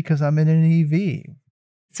emission because I'm in an EV?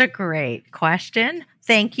 It's a great question.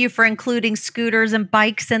 Thank you for including scooters and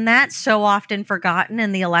bikes in that, so often forgotten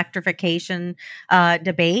in the electrification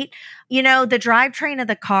debate. You know, the drivetrain of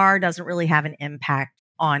the car doesn't really have an impact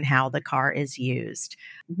on how the car is used.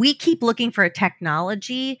 We keep looking for a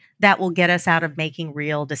technology that will get us out of making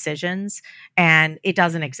real decisions, and it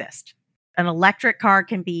doesn't exist. An electric car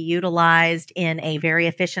can be utilized in a very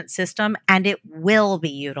efficient system, and it will be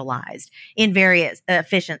utilized in various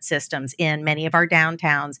efficient systems in many of our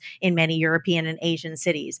downtowns, in many European and Asian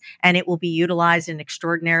cities, and it will be utilized in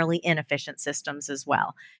extraordinarily inefficient systems as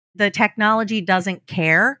well. The technology doesn't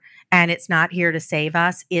care, and it's not here to save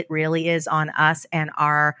us. It really is on us and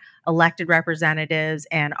our elected representatives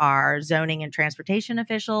and our zoning and transportation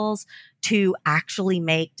officials to actually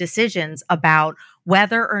make decisions about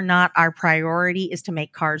whether or not our priority is to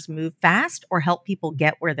make cars move fast or help people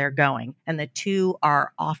get where they're going. And the two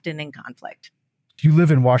are often in conflict. You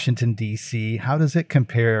live in Washington, D.C. How does it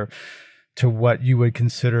compare to what you would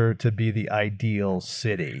consider to be the ideal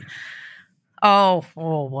city? Oh,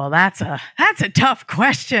 well, that's a tough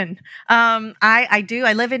question.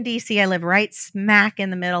 I live in DC. I live right smack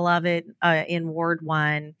in the middle of it, in Ward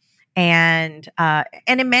 1. And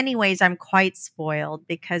in many ways, I'm quite spoiled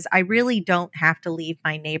because I really don't have to leave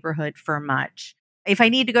my neighborhood for much. If I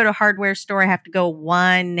need to go to a hardware store, I have to go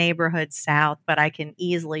one neighborhood south, but I can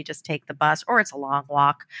easily just take the bus, or it's a long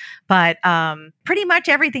walk. But pretty much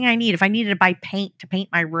everything I need, if I needed to buy paint to paint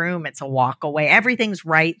my room, it's a walk away. Everything's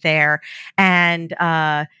right there. And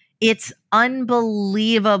it's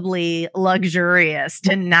unbelievably luxurious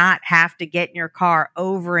to not have to get in your car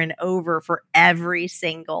over and over for every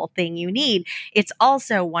single thing you need. It's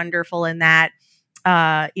also wonderful in that,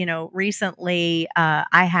 recently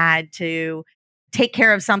I had to take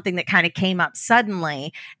care of something that kind of came up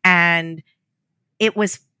suddenly, and it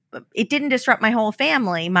didn't disrupt my whole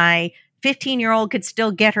family. My 15-year-old could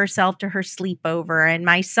still get herself to her sleepover, and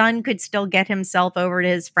my son could still get himself over to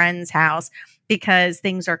his friend's house because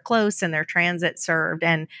things are close and they're transit served,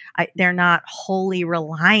 and they're not wholly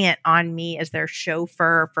reliant on me as their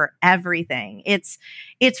chauffeur for everything.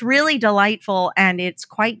 It's really delightful, and it's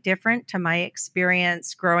quite different to my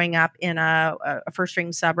experience growing up in a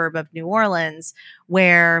first-ring suburb of New Orleans,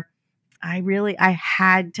 where I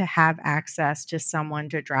had to have access to someone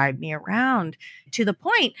to drive me around, to the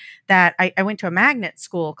point that I went to a magnet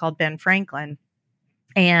school called Ben Franklin.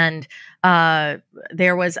 And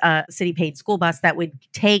there was a city paid school bus that would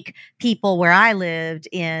take people where I lived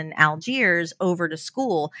in Algiers over to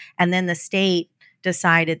school. And then the state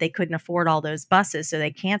decided they couldn't afford all those buses, so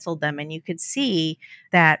they canceled them. And you could see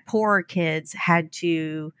that poorer kids had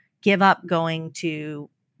to give up going to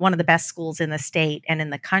one of the best schools in the state and in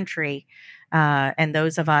the country. And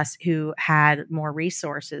those of us who had more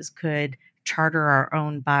resources could charter our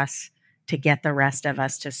own bus to get the rest of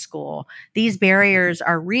us to school. These barriers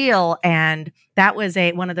are real. And that was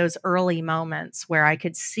one of those early moments where I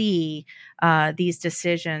could see these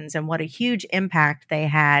decisions and what a huge impact they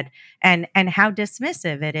had, and how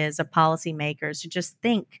dismissive it is of policymakers to just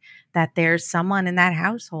think that there's someone in that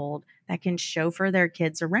household that can chauffeur their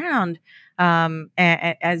kids around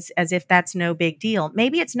as if that's no big deal.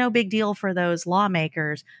 Maybe it's no big deal for those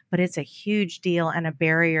lawmakers, but it's a huge deal and a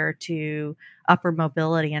barrier to upward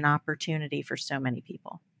mobility and opportunity for so many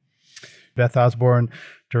people. Beth Osborne,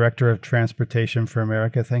 Director of Transportation for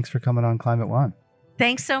America, thanks for coming on Climate One.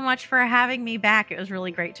 Thanks so much for having me back. It was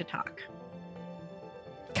really great to talk.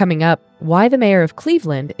 Coming up, why the mayor of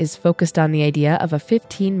Cleveland is focused on the idea of a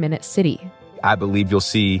 15-minute city. I believe you'll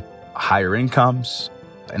see higher incomes,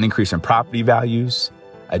 an increase in property values,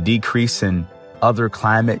 a decrease in other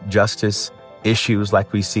climate justice issues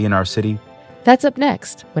like we see in our city. That's up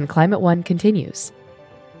next when Climate One continues.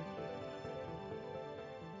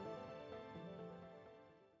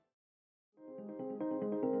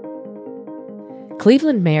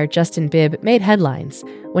 Cleveland Mayor Justin Bibb made headlines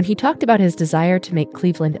when he talked about his desire to make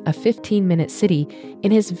Cleveland a 15-minute city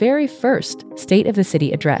in his very first State of the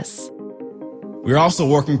City address. We're also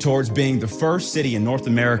working towards being the first city in North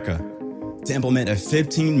America to implement a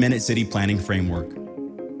 15-minute city planning framework.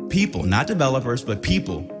 People, not developers, but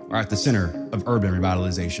people are at the center of urban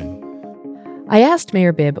revitalization. I asked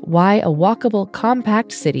Mayor Bibb why a walkable,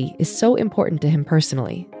 compact city is so important to him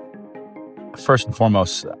personally. First and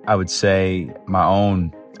foremost, I would say my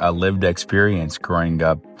own lived experience growing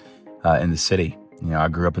up in the city. I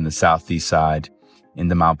grew up in the southeast side in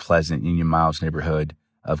the Mount Pleasant, Union Miles neighborhood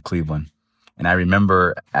of Cleveland. And I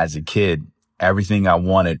remember as a kid, everything I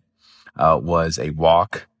wanted was a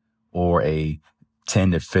walk or a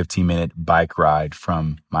 10 to 15 minute bike ride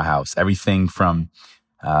from my house. Everything from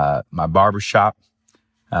my barbershop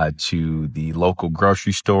to the local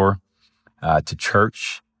grocery store to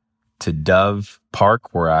church to Dove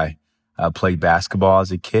Park, where I played basketball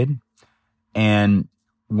as a kid. And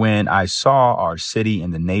when I saw our city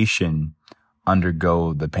and the nation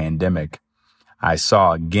undergo the pandemic, I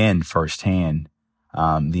saw again firsthand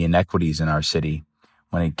the inequities in our city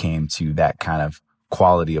when it came to that kind of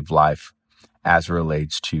quality of life as it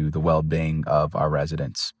relates to the well-being of our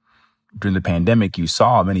residents. During the pandemic, you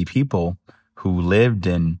saw many people who lived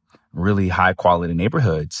in really high-quality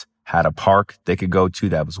neighborhoods had a park they could go to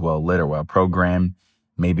that was well-lit or well-programmed,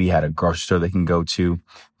 maybe had a grocery store they can go to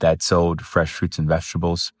that sold fresh fruits and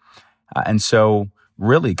vegetables. And so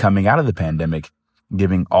really coming out of the pandemic,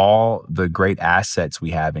 giving all the great assets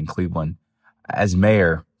we have in Cleveland, as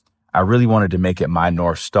mayor, I really wanted to make it my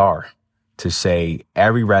North Star to say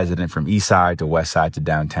every resident from east side to west side to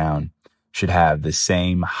downtown should have the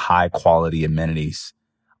same high quality amenities,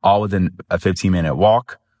 all within a 15-minute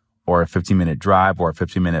walk or a 15-minute drive or a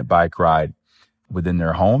 15-minute bike ride within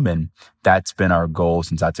their home. And that's been our goal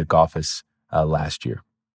since I took office last year.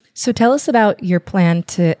 So tell us about your plan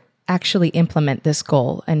to actually implement this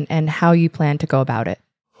goal and how you plan to go about it.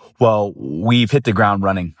 Well, we've hit the ground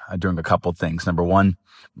running doing a couple of things. Number one,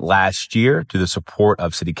 last year, through the support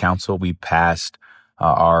of City Council, we passed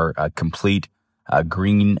our complete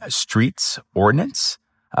Green Streets Ordinance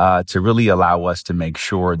to really allow us to make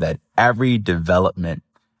sure that every development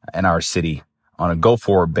in our city on a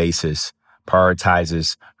go-forward basis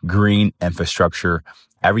prioritizes green infrastructure,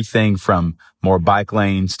 everything from more bike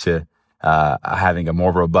lanes to having a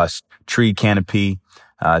more robust tree canopy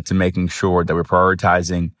to making sure that we're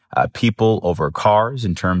prioritizing people over cars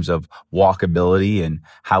in terms of walkability and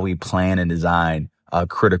how we plan and design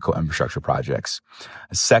critical infrastructure projects.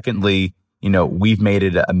 Secondly, we've made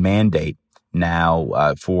it a mandate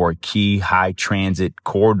now for key high transit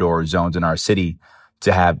corridor zones in our city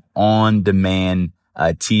to have on-demand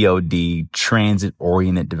TOD,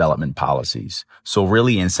 transit-oriented development policies. So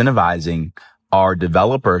really incentivizing our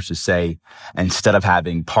developers to say, instead of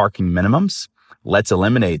having parking minimums, let's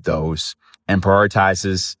eliminate those and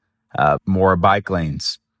prioritizes more bike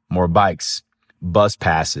lanes, more bikes, bus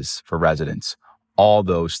passes for residents, all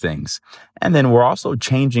those things. And then we're also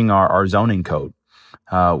changing our zoning code.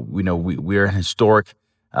 We're a historic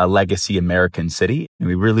legacy American city, and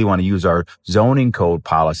we really want to use our zoning code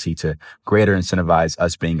policy to greater incentivize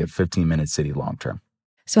us being a 15-minute city long term.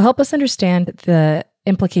 So help us understand the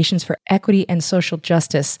implications for equity and social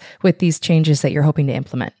justice with these changes that you're hoping to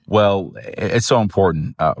implement. Well, it's so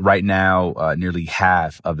important. Right now, nearly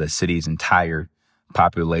half of the city's entire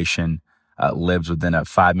population lives within a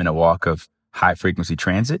 5-minute walk of high-frequency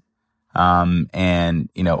transit. Over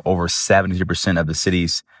 70% of the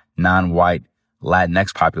city's non-white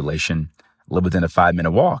Latinx population live within a 5-minute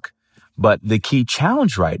walk. But the key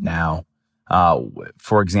challenge right now,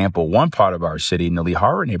 for example, one part of our city in the Lee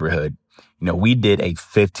Harbor neighborhood, we did a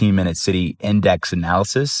 15-minute city index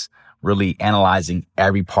analysis, really analyzing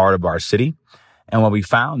every part of our city. And what we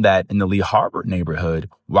found that in the Lee Harbor neighborhood,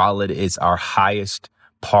 while it is our highest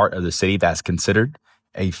part of the city that's considered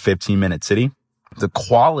a 15-minute city, the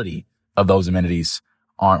quality of those amenities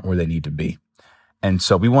aren't where they need to be. And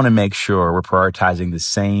so we want to make sure we're prioritizing the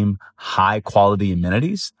same high quality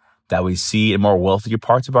amenities that we see in more wealthier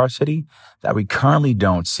parts of our city that we currently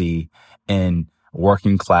don't see in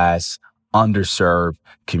working class, underserved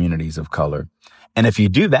communities of color. And if you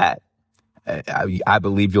do that, I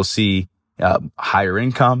believe you'll see higher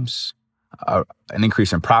incomes, an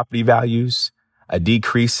increase in property values, a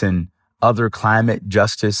decrease in other climate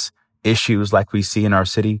justice issues like we see in our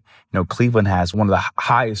city. Cleveland has one of the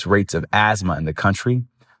highest rates of asthma in the country,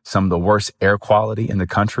 some of the worst air quality in the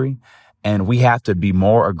country. And we have to be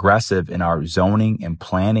more aggressive in our zoning and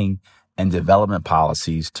planning and development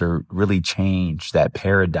policies to really change that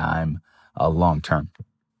paradigm long term.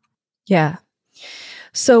 Yeah.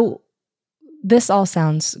 So this all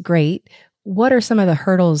sounds great. What are some of the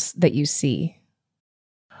hurdles that you see?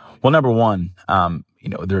 Well, number one,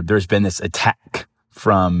 there's been this attack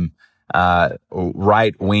from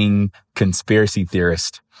right-wing conspiracy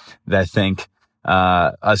theorists that think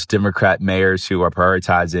us Democrat mayors who are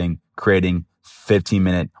prioritizing creating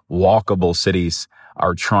 15-minute walkable cities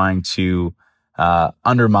are trying to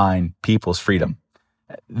undermine people's freedom.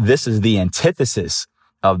 This is the antithesis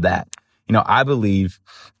of that. I believe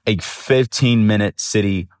a 15-minute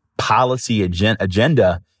city policy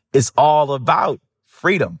agenda is all about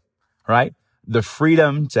freedom, right? The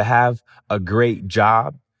freedom to have a great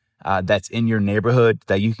job that's in your neighborhood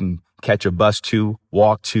that you can catch a bus to,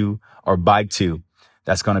 walk to, or bike to,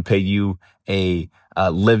 that's going to pay you a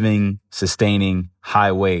living, sustaining,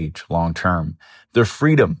 high wage long term. The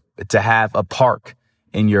freedom to have a park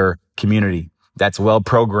in your community that's well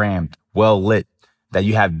programmed, well lit, that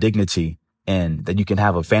you have dignity in, that you can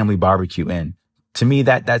have a family barbecue in. To me,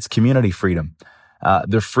 that's community freedom.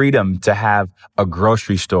 The freedom to have a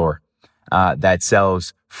grocery store that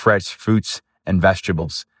sells fresh fruits and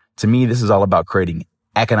vegetables. To me, this is all about creating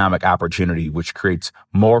economic opportunity, which creates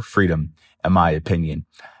more freedom, in my opinion.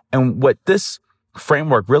 And what this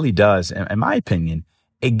framework really does, in my opinion,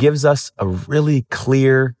 it gives us a really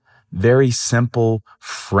clear, very simple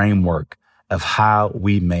framework of how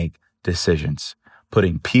we make decisions,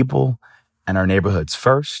 putting people and our neighborhoods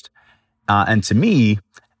first. And to me,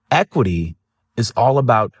 equity is all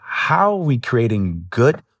about how are we creating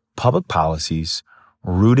good public policies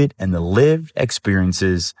rooted in the lived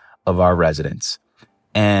experiences of our residents.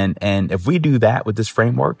 And if we do that with this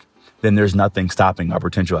framework, then there's nothing stopping our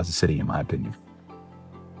potential as a city, in my opinion.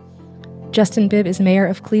 Justin Bibb is mayor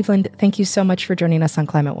of Cleveland. Thank you so much for joining us on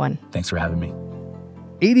Climate One. Thanks for having me.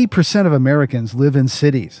 80% of Americans live in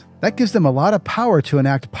cities. That gives them a lot of power to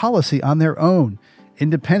enact policy on their own,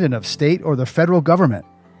 independent of state or the federal government.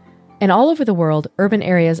 And all over the world, urban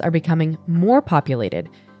areas are becoming more populated,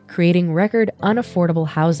 creating record unaffordable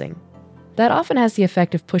housing. That often has the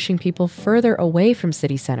effect of pushing people further away from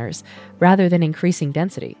city centers rather than increasing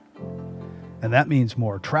density. And that means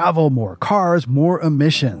more travel, more cars, more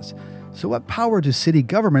emissions. So what power do city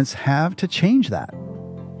governments have to change that?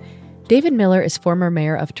 David Miller is former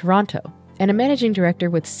mayor of Toronto and a managing director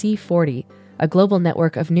with C40, a global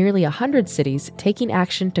network of nearly 100 cities taking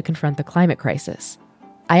action to confront the climate crisis.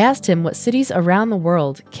 I asked him what cities around the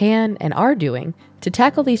world can and are doing to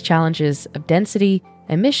tackle these challenges of density,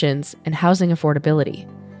 emissions, and housing affordability.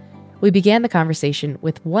 We began the conversation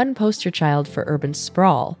with one poster child for urban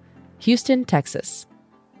sprawl, Houston, Texas.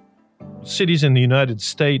 Cities in the United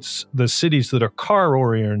States, the cities that are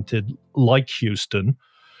car-oriented, like Houston,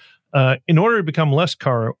 in order to become less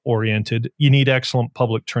car-oriented, you need excellent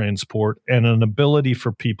public transport and an ability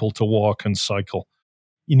for people to walk and cycle.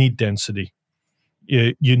 You need density.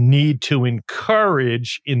 You need to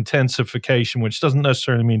encourage intensification, which doesn't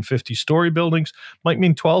necessarily mean 50-story buildings, might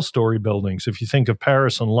mean 12-story buildings. If you think of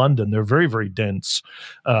Paris and London, they're very, very dense,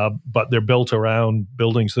 but they're built around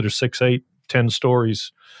buildings that are 6, 8, 10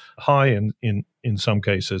 stories high in some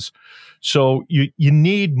cases. So you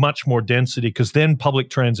need much more density because then public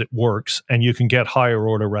transit works and you can get higher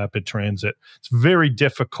order rapid transit. It's very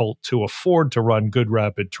difficult to afford to run good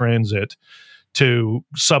rapid transit to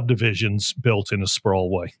subdivisions built in a sprawl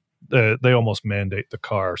way. They almost mandate the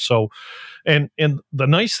car. So, and the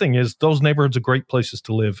nice thing is those neighborhoods are great places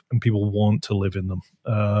to live and people want to live in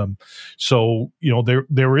them. So,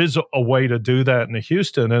 there is a way to do that in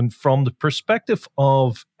Houston. And from the perspective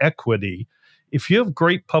of equity, if you have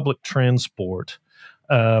great public transport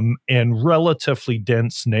and relatively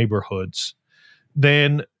dense neighborhoods,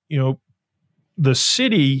 then, the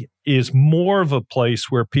city is more of a place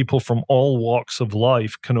where people from all walks of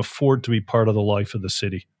life can afford to be part of the life of the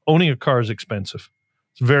city. Owning a car is expensive.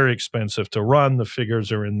 It's very expensive to run. The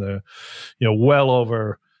figures are in the, well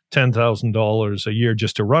over $10,000 a year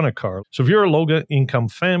just to run a car. So if you're a low-income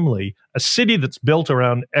family, a city that's built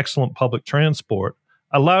around excellent public transport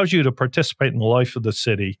allows you to participate in the life of the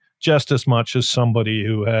city just as much as somebody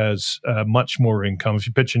who has much more income. If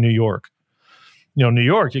you picture New York, New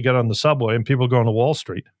York, you get on the subway and people going to Wall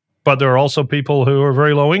Street. But there are also people who are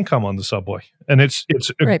very low income on the subway. And it's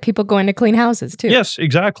right, people going to clean houses too. Yes,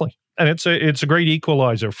 exactly. And it's a great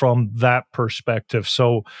equalizer from that perspective.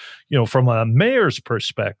 So, from a mayor's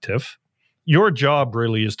perspective, your job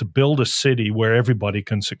really is to build a city where everybody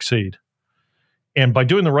can succeed. And by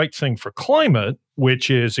doing the right thing for climate, which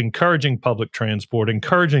is encouraging public transport,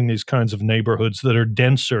 encouraging these kinds of neighborhoods that are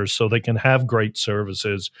denser so they can have great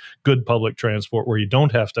services, good public transport where you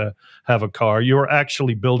don't have to have a car, you're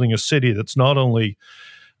actually building a city that's not only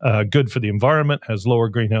good for the environment, has lower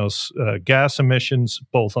greenhouse gas emissions,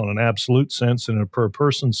 both on an absolute sense and a per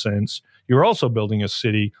person sense. You're also building a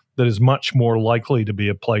city that is much more likely to be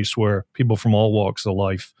a place where people from all walks of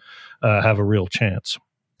life have a real chance.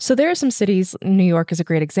 So there are some cities, New York is a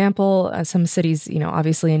great example, some cities,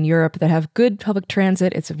 obviously in Europe that have good public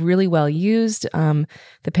transit. It's really well used.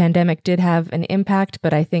 The pandemic did have an impact,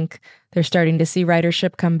 but I think they're starting to see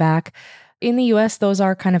ridership come back. In the US, those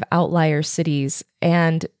are kind of outlier cities.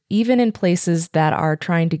 And even in places that are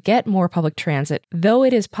trying to get more public transit, though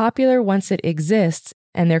it is popular once it exists,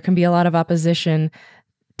 and there can be a lot of opposition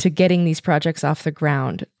to getting these projects off the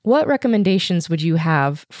ground. What recommendations would you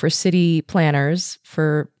have for city planners,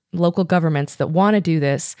 for local governments that want to do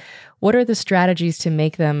this? What are the strategies to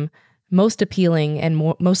make them most appealing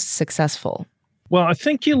and most successful? Well, I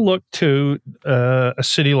think you look to a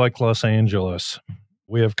city like Los Angeles.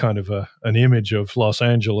 We have kind of an image of Los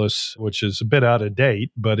Angeles, which is a bit out of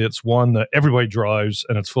date, but it's one that everybody drives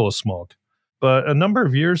and it's full of smog. But a number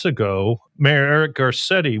of years ago, Mayor Eric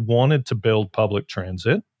Garcetti wanted to build public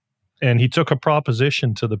transit, and he took a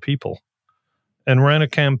proposition to the people and ran a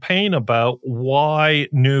campaign about why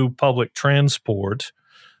new public transport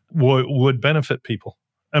would benefit people.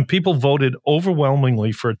 And people voted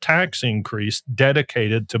overwhelmingly for a tax increase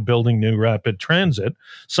dedicated to building new rapid transit,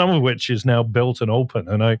 some of which is now built and open.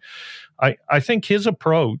 And I think his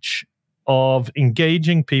approach of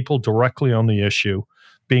engaging people directly on the issue,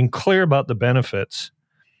 being clear about the benefits,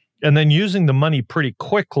 and then using the money pretty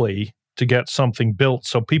quickly to get something built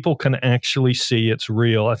so people can actually see it's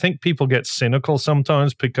real. I think people get cynical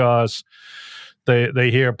sometimes because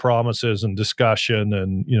They hear promises and discussion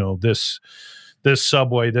and, this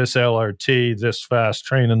subway, this LRT, this fast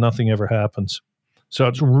train, and nothing ever happens. So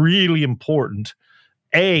it's really important,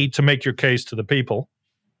 A, to make your case to the people.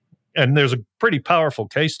 And there's a pretty powerful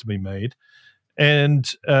case to be made. And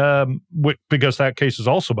because that case is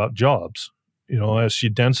also about jobs. As you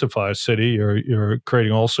densify a city, you're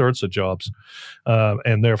creating all sorts of jobs,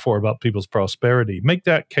 and therefore about people's prosperity. Make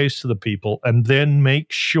that case to the people, and then make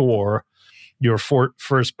sure your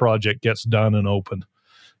first project gets done and open.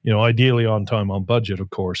 Ideally on time, on budget, of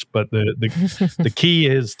course. But the key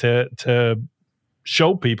is to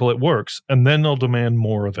show people it works, and then they'll demand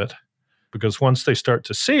more of it. Because once they start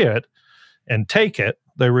to see it and take it,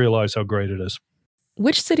 they realize how great it is.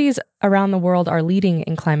 Which cities around the world are leading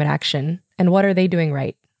in climate action, and what are they doing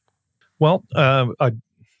right? Well,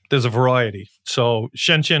 there's a variety. So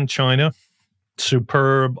Shenzhen, China,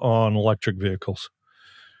 superb on electric vehicles.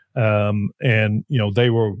 And, they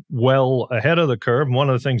were well ahead of the curve. And one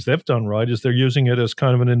of the things they've done right is they're using it as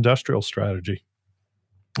kind of an industrial strategy.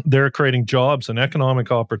 They're creating jobs and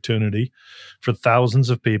economic opportunity for thousands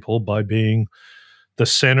of people by being the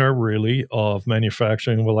center, really, of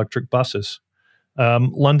manufacturing of electric buses.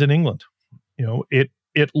 London, England,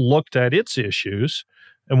 it looked at its issues.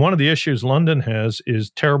 And one of the issues London has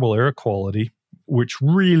is terrible air quality, which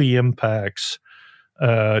really impacts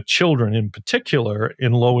children in particular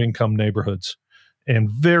in low-income neighborhoods and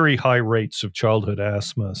very high rates of childhood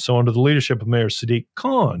asthma. So under the leadership of Mayor Sadiq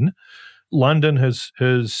Khan, London has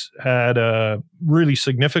had a really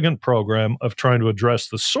significant program of trying to address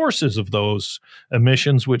the sources of those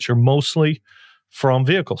emissions, which are mostly from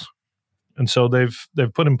vehicles. And so they've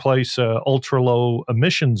put in place a ultra-low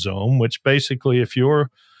emission zone, which basically if you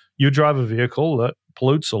drive a vehicle that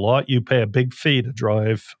pollutes a lot, you pay a big fee to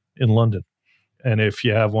drive in London. And if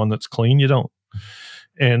you have one that's clean, you don't.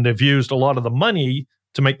 And they've used a lot of the money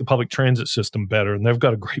to make the public transit system better. And they've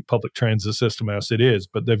got a great public transit system as it is,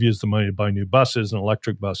 but they've used the money to buy new buses and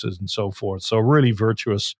electric buses and so forth. So really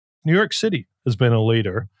virtuous. New York City has been a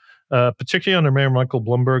leader, particularly under Mayor Michael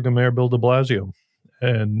Bloomberg and Mayor Bill de Blasio.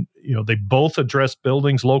 And, they both addressed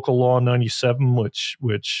buildings. Local Law 97,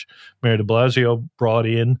 which Mayor de Blasio brought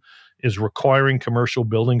in, is requiring commercial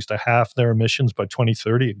buildings to halve their emissions by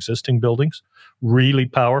 2030, existing buildings. Really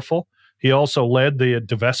powerful. He also led the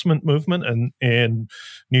divestment movement, and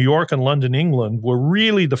New York and London, England were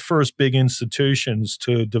really the first big institutions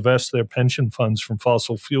to divest their pension funds from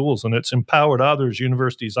fossil fuels. And it's empowered others,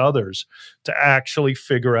 universities, others, to actually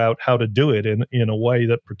figure out how to do it in a way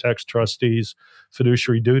that protects trustees'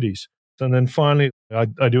 fiduciary duties. And then finally,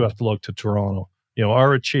 I do have to look to Toronto.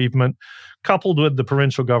 Our achievement, coupled with the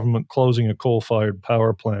provincial government closing a coal-fired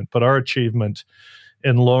power plant, but our achievement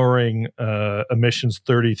in lowering emissions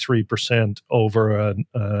 33% over a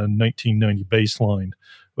 1990 baseline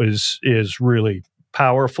is really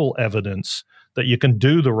powerful evidence that you can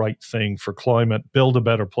do the right thing for climate, build a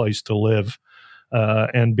better place to live,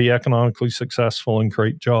 and be economically successful and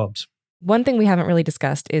create jobs. One thing we haven't really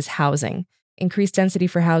discussed is housing. Increased density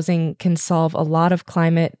for housing can solve a lot of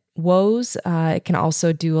climate woes. It can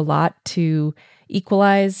also do a lot to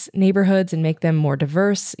equalize neighborhoods and make them more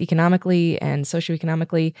diverse economically and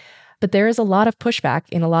socioeconomically. But there is a lot of pushback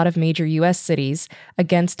in a lot of major U.S. cities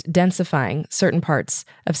against densifying certain parts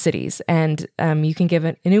of cities. And you can give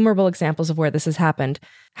innumerable examples of where this has happened.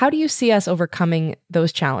 How do you see us overcoming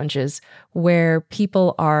those challenges where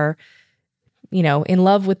people are, in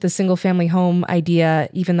love with the single-family home idea,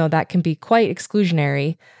 even though that can be quite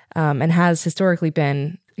exclusionary and has historically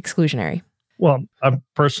been exclusionary? Well, I've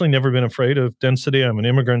personally never been afraid of density. I'm an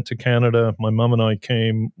immigrant to Canada. My mom and I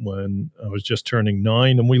came when I was just turning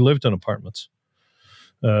 9, and we lived in apartments.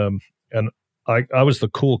 And I was the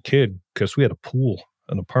cool kid because we had a pool,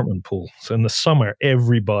 an apartment pool. So in the summer,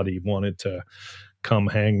 everybody wanted to come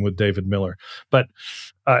hang with David Miller. But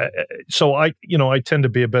so I tend to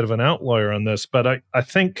be a bit of an outlier on this, but I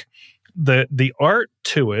think the art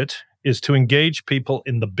to it is to engage people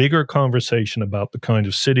in the bigger conversation about the kind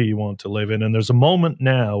of city you want to live in. And there's a moment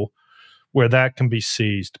now where that can be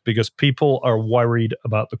seized because people are worried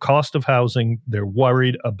about the cost of housing. They're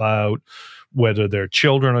worried about whether their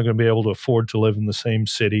children are going to be able to afford to live in the same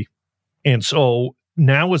city. And so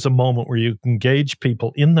now is a moment where you can engage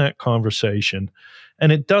people in that conversation.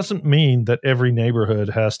 And it doesn't mean that every neighborhood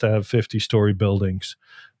has to have 50-story buildings.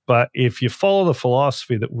 But if you follow the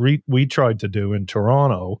philosophy that we tried to do in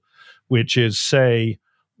Toronto, which is say,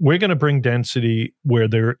 we're going to bring density where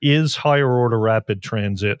there is higher order rapid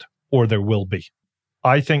transit, or there will be.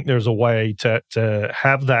 I think there's a way to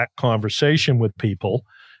have that conversation with people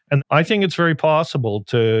And I think it's very possible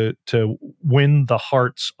to win the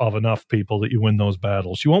hearts of enough people that you win those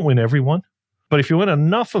battles. You won't win everyone, but if you win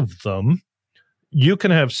enough of them, you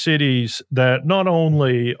can have cities that not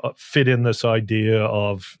only fit in this idea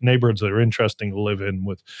of neighborhoods that are interesting to live in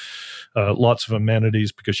with lots of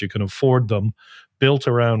amenities because you can afford them, built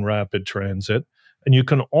around rapid transit. And you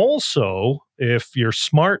can also, if you're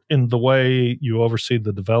smart in the way you oversee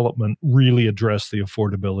the development, really address the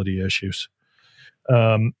affordability issues.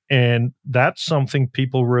 And that's something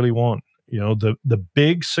people really want. The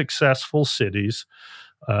big successful cities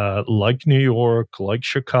like New York, like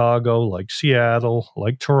Chicago, like Seattle,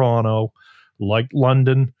 like Toronto, like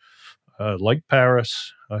London, like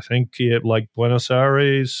Paris, I think like Buenos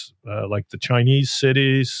Aires, like the Chinese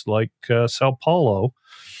cities, like Sao Paulo,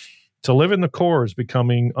 to live in the core is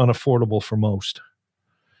becoming unaffordable for most.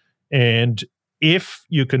 And if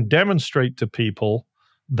you can demonstrate to people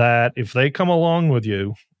that if they come along with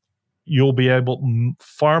you, you'll be able,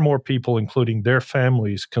 far more people, including their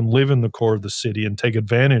families, can live in the core of the city and take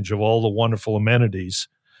advantage of all the wonderful amenities,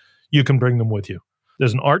 you can bring them with you.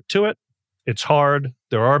 There's an art to it. It's hard.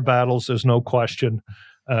 There are battles. There's no question.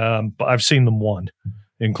 But I've seen them won,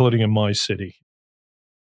 including in my city.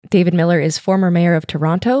 David Miller is former mayor of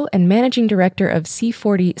Toronto and managing director of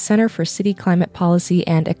C40 Center for City Climate Policy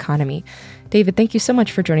and Economy. David, thank you so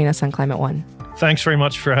much for joining us on Climate One. Thanks very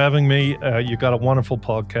much for having me. You got a wonderful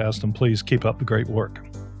podcast, and please keep up the great work.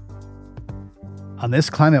 On this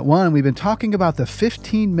Climate One, we've been talking about the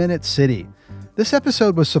 15-minute city. This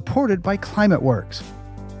episode was supported by ClimateWorks.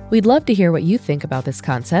 We'd love to hear what you think about this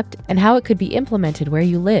concept and how it could be implemented where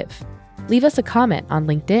you live. Leave us a comment on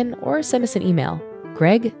LinkedIn or send us an email,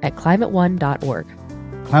 greg@climateone.org.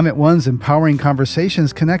 Climate One's empowering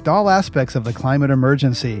conversations connect all aspects of the climate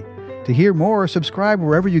emergency. To hear more, subscribe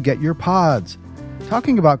wherever you get your pods.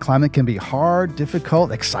 Talking about climate can be hard,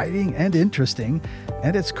 difficult, exciting, and interesting,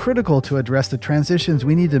 and it's critical to address the transitions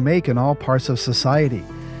we need to make in all parts of society.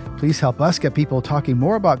 Please help us get people talking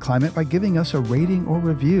more about climate by giving us a rating or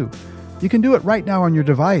review. You can do it right now on your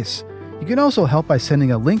device. You can also help by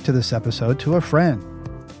sending a link to this episode to a friend.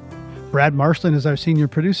 Brad Marshland is our senior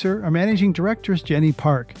producer. Our managing director is Jenny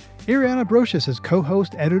Park. Ariana Brocious is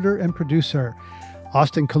co-host, editor, and producer.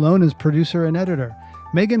 Austin Colon is producer and editor.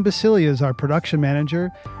 Megan Basilia is our production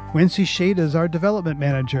manager. Wency Shade is our development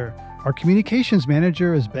manager. Our communications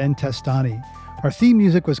manager is Ben Testani. Our theme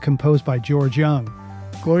music was composed by George Young.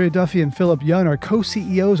 Gloria Duffy and Philip Young are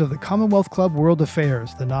co-CEOs of the Commonwealth Club World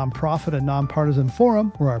Affairs, the nonprofit and nonpartisan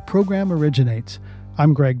forum where our program originates.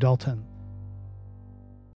 I'm Greg Dalton.